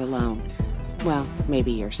 and ours alone. Well,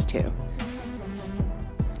 maybe yours too.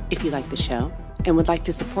 If you like the show and would like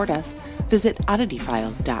to support us, visit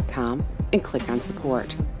oddityfiles.com and click on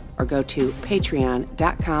support, or go to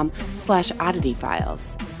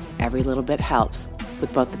patreon.com/oddityfiles. Every little bit helps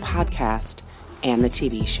with both the podcast and the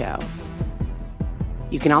TV show.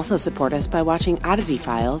 You can also support us by watching Oddity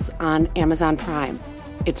Files on Amazon Prime.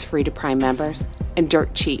 It's free to Prime members and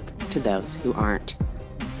dirt cheap to those who aren't.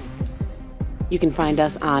 You can find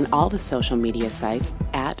us on all the social media sites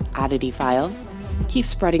at Oddity Files. Keep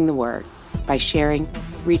spreading the word by sharing,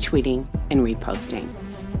 retweeting, and reposting.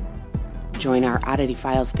 Join our Oddity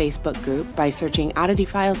Files Facebook group by searching Oddity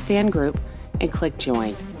Files Fan Group and click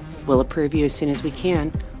Join. We'll approve you as soon as we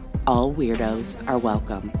can. All weirdos are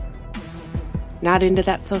welcome. Not into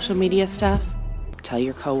that social media stuff? Tell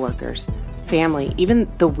your coworkers, family, even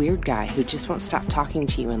the weird guy who just won't stop talking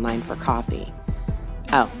to you in line for coffee.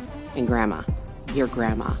 Oh, and Grandma. Your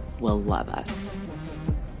grandma will love us.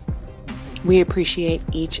 We appreciate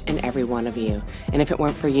each and every one of you, and if it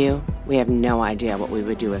weren't for you, we have no idea what we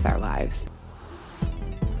would do with our lives.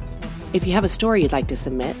 If you have a story you'd like to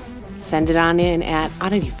submit, send it on in at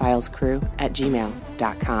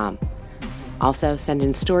oddityfilescrew@gmail.com. Also, send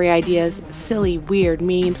in story ideas, silly, weird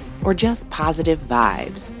memes, or just positive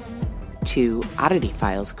vibes to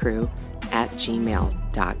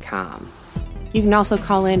oddityfilescrew@gmail.com. You can also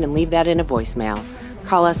call in and leave that in a voicemail.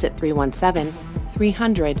 Call us at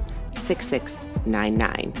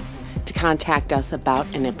 317-300-6699. To contact us about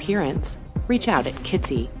an appearance, reach out at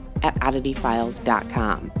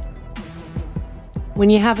kitsy@oddityfiles.com. When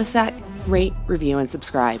you have a sec, rate, review, and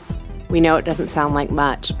subscribe. We know it doesn't sound like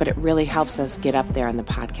much, but it really helps us get up there on the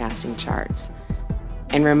podcasting charts.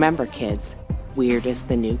 And remember, kids, weird is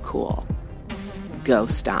the new cool.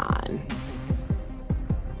 Ghost on.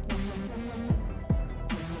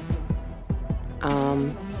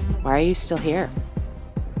 Why are you still here?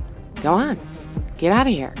 Go on. Get out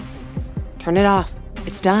of here. Turn it off.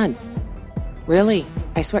 It's done. Really?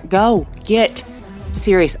 I swear. Go. Get.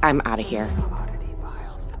 Serious, I'm out of here.